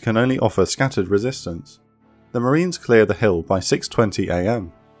Japanese can only offer scattered resistance. The Marines clear the hill by 6:20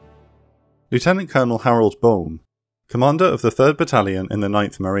 am. Lieutenant Colonel Harold Boehm, commander of the 3rd Battalion in the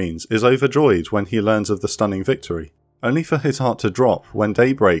 9th Marines, is overjoyed when he learns of the stunning victory, only for his heart to drop when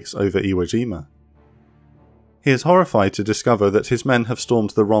day breaks over Iwo Jima. He is horrified to discover that his men have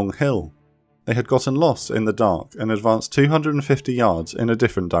stormed the wrong hill. They had gotten lost in the dark and advanced 250 yards in a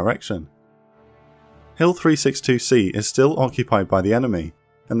different direction. Hill 362C is still occupied by the enemy,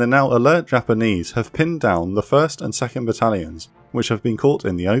 and the now alert Japanese have pinned down the 1st and 2nd Battalions, which have been caught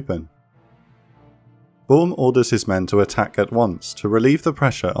in the open. Boehm orders his men to attack at once to relieve the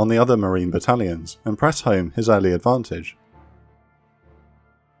pressure on the other Marine battalions and press home his early advantage.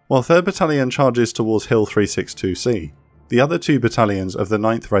 While 3rd Battalion charges towards Hill 362C, the other 2 battalions of the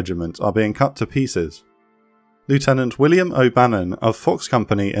 9th Regiment are being cut to pieces. Lieutenant William O'Bannon of Fox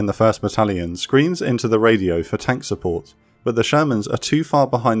Company in the 1st Battalion screams into the radio for tank support, but the Shermans are too far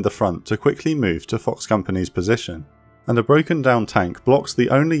behind the front to quickly move to Fox Company's position, and a broken down tank blocks the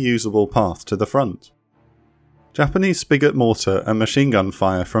only usable path to the front. Japanese spigot mortar and machine gun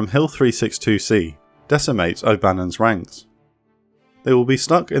fire from Hill 362C decimate O'Bannon's ranks. They will be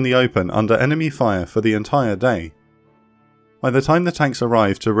stuck in the open under enemy fire for the entire day. By the time the tanks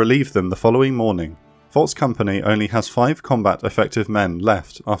arrive to relieve them the following morning, Fox Company only has 5 combat effective men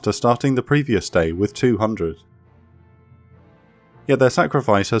left after starting the previous day with 200. Yet their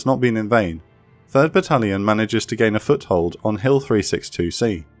sacrifice has not been in vain. 3rd Battalion manages to gain a foothold on Hill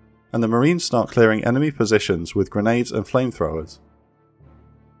 362C, and the Marines start clearing enemy positions with grenades and flamethrowers.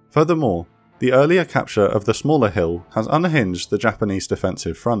 Furthermore, the earlier capture of the smaller hill has unhinged the Japanese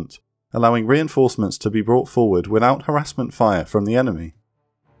defensive front, allowing reinforcements to be brought forward without harassment fire from the enemy.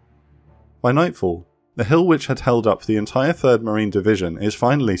 By nightfall, the hill which had held up the entire 3rd Marine Division is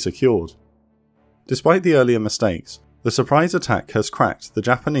finally secured. Despite the earlier mistakes, the surprise attack has cracked the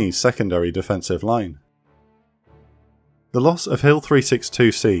Japanese secondary defensive line. The loss of Hill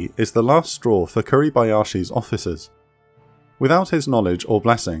 362C is the last straw for Kuribayashi's officers. Without his knowledge or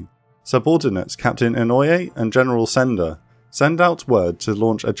blessing, subordinates Captain Inoue and General Senda send out word to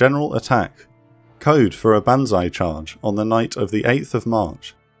launch a general attack, code for a banzai charge, on the night of the 8th of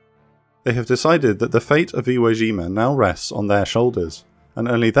March. They have decided that the fate of Iwo Jima now rests on their shoulders, and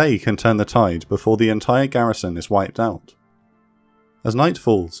only they can turn the tide before the entire garrison is wiped out. As night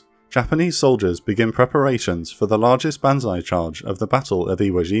falls, Japanese soldiers begin preparations for the largest banzai charge of the Battle of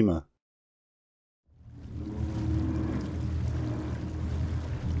Iwo Jima.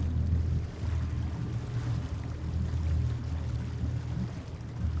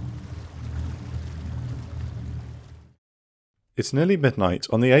 It's nearly midnight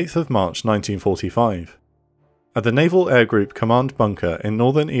on the 8th of March 1945. At the Naval Air Group Command Bunker in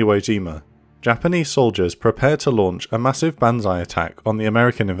northern Iwo Jima, Japanese soldiers prepare to launch a massive banzai attack on the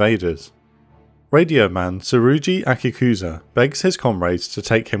American invaders. Radio man Tsurugi Akikusa begs his comrades to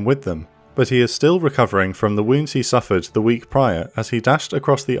take him with them, but he is still recovering from the wounds he suffered the week prior as he dashed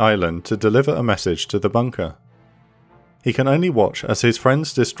across the island to deliver a message to the bunker. He can only watch as his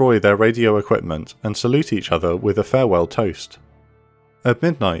friends destroy their radio equipment and salute each other with a farewell toast. At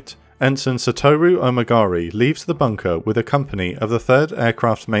midnight, Ensign Satoru Omagari leaves the bunker with a company of the 3rd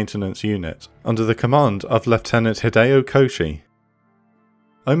Aircraft Maintenance Unit under the command of Lieutenant Hideo Koshi.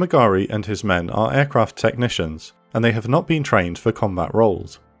 Omagari and his men are aircraft technicians, and they have not been trained for combat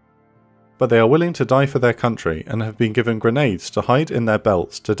roles. But they are willing to die for their country and have been given grenades to hide in their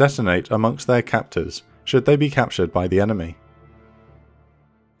belts to detonate amongst their captors should they be captured by the enemy.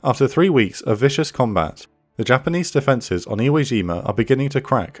 After 3 weeks of vicious combat, The Japanese defences on Iwo Jima are beginning to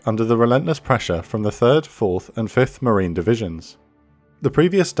crack under the relentless pressure from the 3rd, 4th and 5th Marine Divisions. The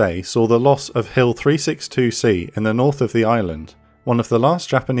previous day saw the loss of Hill 362C in the north of the island, one of the last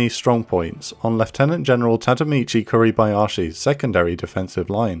Japanese strongpoints on Lieutenant General Tadamichi Kuribayashi's secondary defensive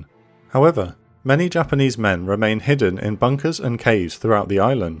line. However, many Japanese men remain hidden in bunkers and caves throughout the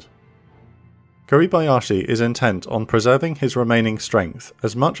island. Kuribayashi is intent on preserving his remaining strength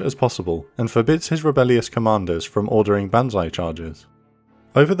as much as possible and forbids his rebellious commanders from ordering banzai charges.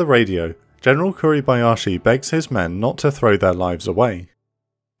 Over the radio, General Kuribayashi begs his men not to throw their lives away.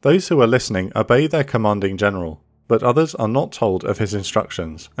 Those who are listening obey their commanding general, but others are not told of his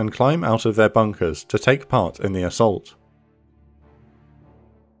instructions and climb out of their bunkers to take part in the assault.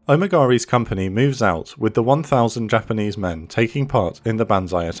 Omagari's company moves out with the 1,000 Japanese men taking part in the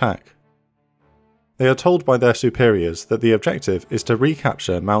banzai attack. They are told by their superiors that the objective is to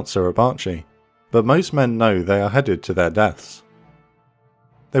recapture Mount Suribachi, but most men know they are headed to their deaths.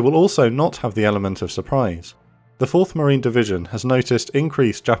 They will also not have the element of surprise. The 4th Marine Division has noticed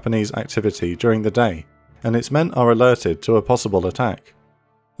increased Japanese activity during the day, and its men are alerted to a possible attack.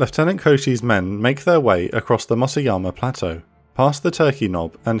 Lieutenant Koshi's men make their way across the Motoyama Plateau, past the Turkey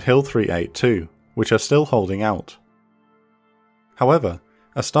Knob and Hill 382, which are still holding out. However,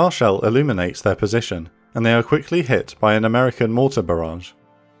 a star shell illuminates their position, and they are quickly hit by an American mortar barrage.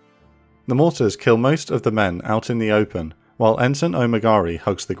 The mortars kill most of the men out in the open, while Ensign Omagari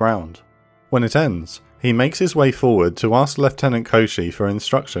hugs the ground. When it ends, he makes his way forward to ask Lieutenant Koshi for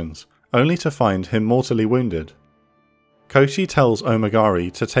instructions, only to find him mortally wounded. Koshi tells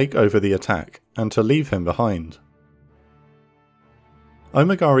Omagari to take over the attack and to leave him behind.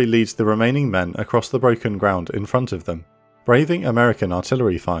 Omagari leads the remaining men across the broken ground in front of them, braving American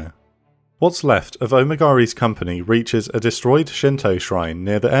artillery fire. What's left of Omagari's company reaches a destroyed Shinto shrine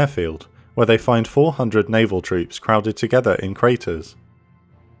near the airfield, where they find 400 naval troops crowded together in craters.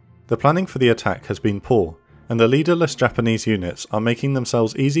 The planning for the attack has been poor, and the leaderless Japanese units are making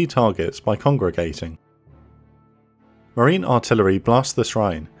themselves easy targets by congregating. Marine artillery blasts the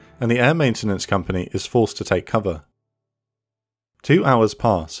shrine, and the Air Maintenance Company is forced to take cover. 2 hours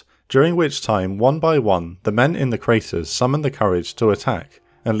pass, during which time one by one the men in the craters summon the courage to attack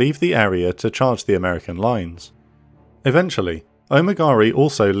and leave the area to charge the American lines. Eventually, Omagari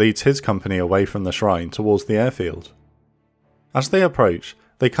also leads his company away from the shrine towards the airfield. As they approach,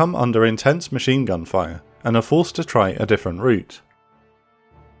 they come under intense machine gun fire and are forced to try a different route.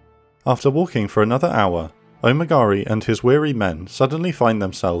 After walking for another hour, Omagari and his weary men suddenly find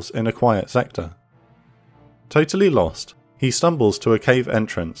themselves in a quiet sector. Totally lost, he stumbles to a cave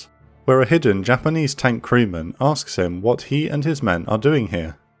entrance, where a hidden Japanese tank crewman asks him what he and his men are doing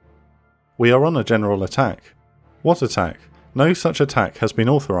here. "We are on a general attack." "What attack? No such attack has been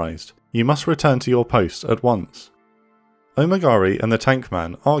authorized. You must return to your post at once." Omagari and the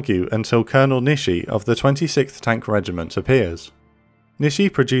tankman argue until Colonel Nishi of the 26th Tank Regiment appears.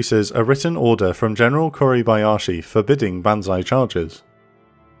 Nishi produces a written order from General Kuribayashi forbidding banzai charges.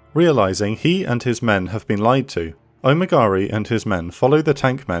 Realizing he and his men have been lied to, Omagari and his men follow the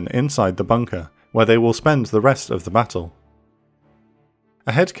tankmen inside the bunker, where they will spend the rest of the battle.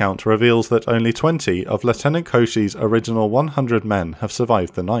 A head count reveals that only 20 of Lieutenant Koshi's original 100 men have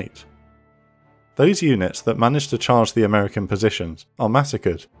survived the night. Those units that managed to charge the American positions are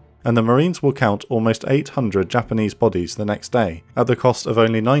massacred, and the Marines will count almost 800 Japanese bodies the next day, at the cost of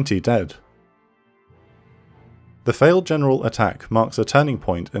only 90 dead. The failed general attack marks a turning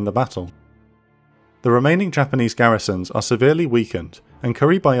point in the battle. The remaining Japanese garrisons are severely weakened, and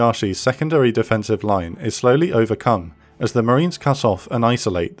Kuribayashi's secondary defensive line is slowly overcome as the Marines cut off and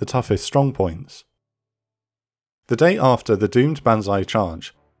isolate the toughest strongpoints. The day after the doomed banzai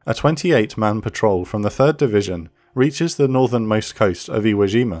charge, a 28-man patrol from the 3rd Division reaches the northernmost coast of Iwo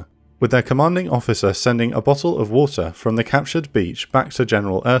Jima, with their commanding officer sending a bottle of water from the captured beach back to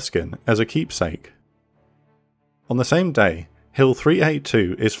General Erskine as a keepsake. On the same day, Hill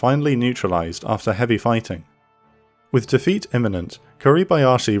 382 is finally neutralized after heavy fighting. With defeat imminent,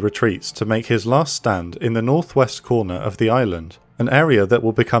 Kuribayashi retreats to make his last stand in the northwest corner of the island, an area that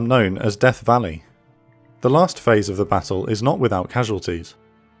will become known as Death Valley. The last phase of the battle is not without casualties.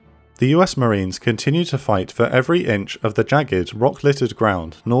 The US Marines continue to fight for every inch of the jagged, rock-littered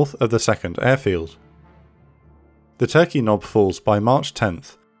ground north of the 2nd Airfield. The Turkey Knob falls by March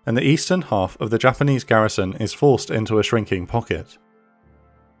 10th, and the eastern half of the Japanese garrison is forced into a shrinking pocket.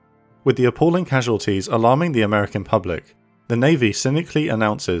 With the appalling casualties alarming the American public, the Navy cynically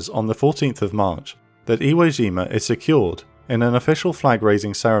announces on the 14th of March that Iwo Jima is secured in an official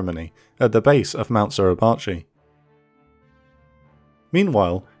flag-raising ceremony at the base of Mount Suribachi.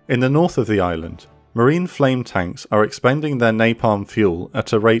 Meanwhile, in the north of the island, Marine flame tanks are expending their napalm fuel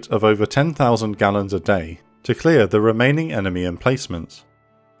at a rate of over 10,000 gallons a day to clear the remaining enemy emplacements.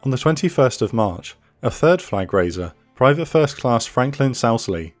 On the 21st of March, a third flag raiser, Private First Class Franklin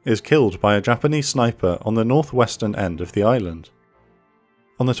Sousley, is killed by a Japanese sniper on the northwestern end of the island.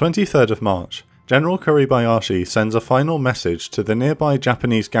 On the 23rd of March, General Kuribayashi sends a final message to the nearby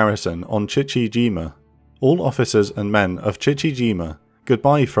Japanese garrison on Chichijima. All officers and men of Chichijima,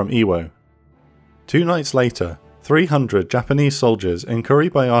 goodbye from Iwo. 2 nights later, 300 Japanese soldiers in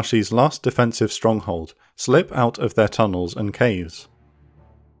Kuribayashi's last defensive stronghold slip out of their tunnels and caves.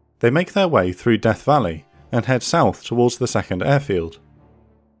 They make their way through Death Valley and head south towards the second airfield.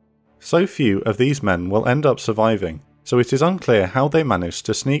 So few of these men will end up surviving, so it is unclear how they managed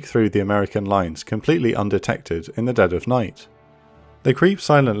to sneak through the American lines completely undetected in the dead of night. They creep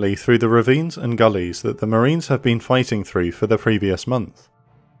silently through the ravines and gullies that the Marines have been fighting through for the previous month.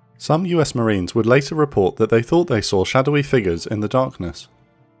 Some US Marines would later report that they thought they saw shadowy figures in the darkness.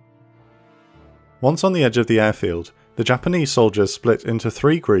 Once on the edge of the airfield, the Japanese soldiers split into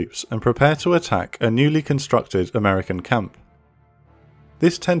 3 groups and prepare to attack a newly constructed American camp.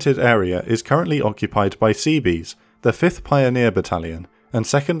 This tented area is currently occupied by Seabees, the 5th Pioneer Battalion, and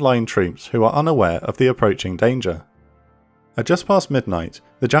 2nd Line troops who are unaware of the approaching danger. At just past midnight,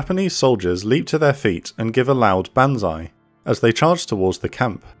 the Japanese soldiers leap to their feet and give a loud banzai as they charge towards the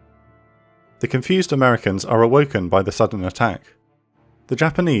camp. The confused Americans are awoken by the sudden attack. The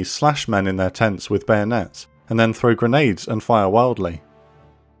Japanese slash men in their tents with bayonets, and then throw grenades and fire wildly.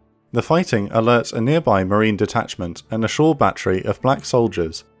 The fighting alerts a nearby Marine detachment and a shore battery of black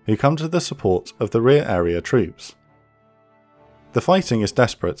soldiers who come to the support of the rear area troops. The fighting is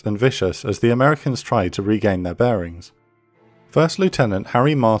desperate and vicious as the Americans try to regain their bearings. First Lieutenant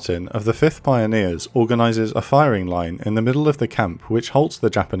Harry Martin of the 5th Pioneers organises a firing line in the middle of the camp which halts the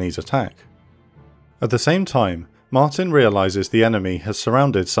Japanese attack. At the same time, Martin realises the enemy has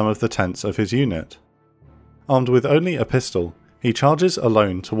surrounded some of the tents of his unit. Armed with only a pistol, he charges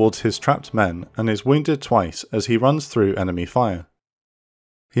alone towards his trapped men and is wounded twice as he runs through enemy fire.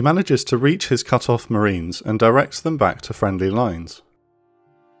 He manages to reach his cut-off Marines and directs them back to friendly lines.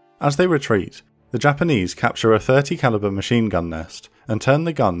 As they retreat, the Japanese capture a .30 caliber machine gun nest and turn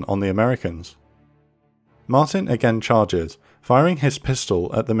the gun on the Americans. Martin again charges, firing his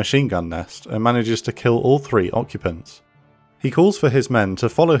pistol at the machine gun nest and manages to kill all 3 occupants. He calls for his men to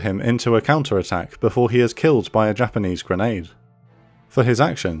follow him into a counterattack before he is killed by a Japanese grenade. For his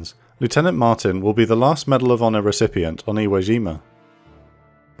actions, Lieutenant Martin will be the last Medal of Honor recipient on Iwo Jima.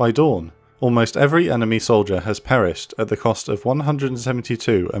 By dawn, almost every enemy soldier has perished at the cost of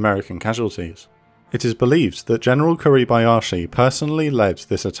 172 American casualties. It is believed that General Kuribayashi personally led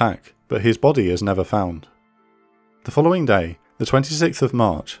this attack, but his body is never found. The following day, the 26th of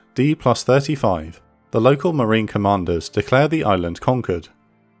March, D+35, the local Marine commanders declare the island conquered.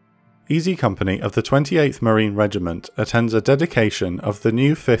 Easy Company of the 28th Marine Regiment attends a dedication of the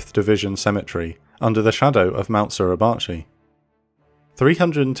new 5th Division Cemetery under the shadow of Mount Suribachi.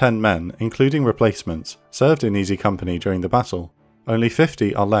 310 men, including replacements, served in Easy Company during the battle. Only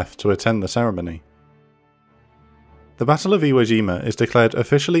 50 are left to attend the ceremony. The Battle of Iwo Jima is declared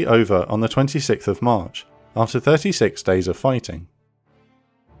officially over on the 26th of March, after 36 days of fighting.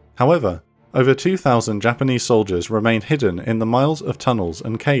 However, over 2,000 Japanese soldiers remain hidden in the miles of tunnels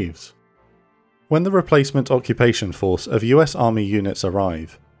and caves. When the replacement occupation force of US Army units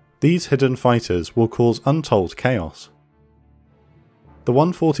arrive, these hidden fighters will cause untold chaos. The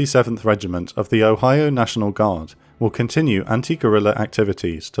 147th Regiment of the Ohio National Guard will continue anti-guerrilla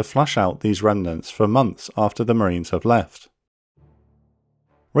activities to flush out these remnants for months after the Marines have left.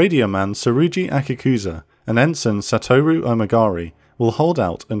 Radioman Tsurugi Akikusa and Ensign Satoru Omagari will hold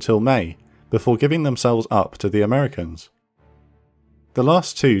out until May, before giving themselves up to the Americans. The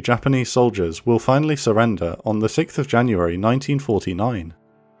last 2 Japanese soldiers will finally surrender on the 6th of January 1949.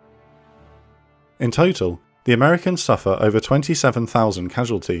 In total, the Americans suffer over 27,000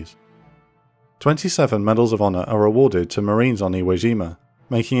 casualties. 27 Medals of Honor are awarded to Marines on Iwo Jima,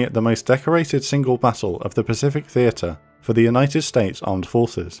 making it the most decorated single battle of the Pacific Theatre for the United States Armed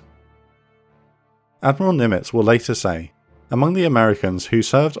Forces. Admiral Nimitz will later say, "Among the Americans who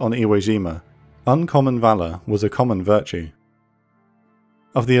served on Iwo Jima, uncommon valour was a common virtue."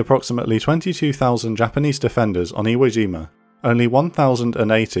 Of the approximately 22,000 Japanese defenders on Iwo Jima, only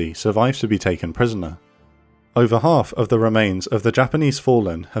 1,080 survived to be taken prisoner. Over half of the remains of the Japanese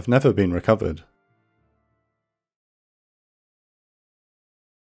fallen have never been recovered.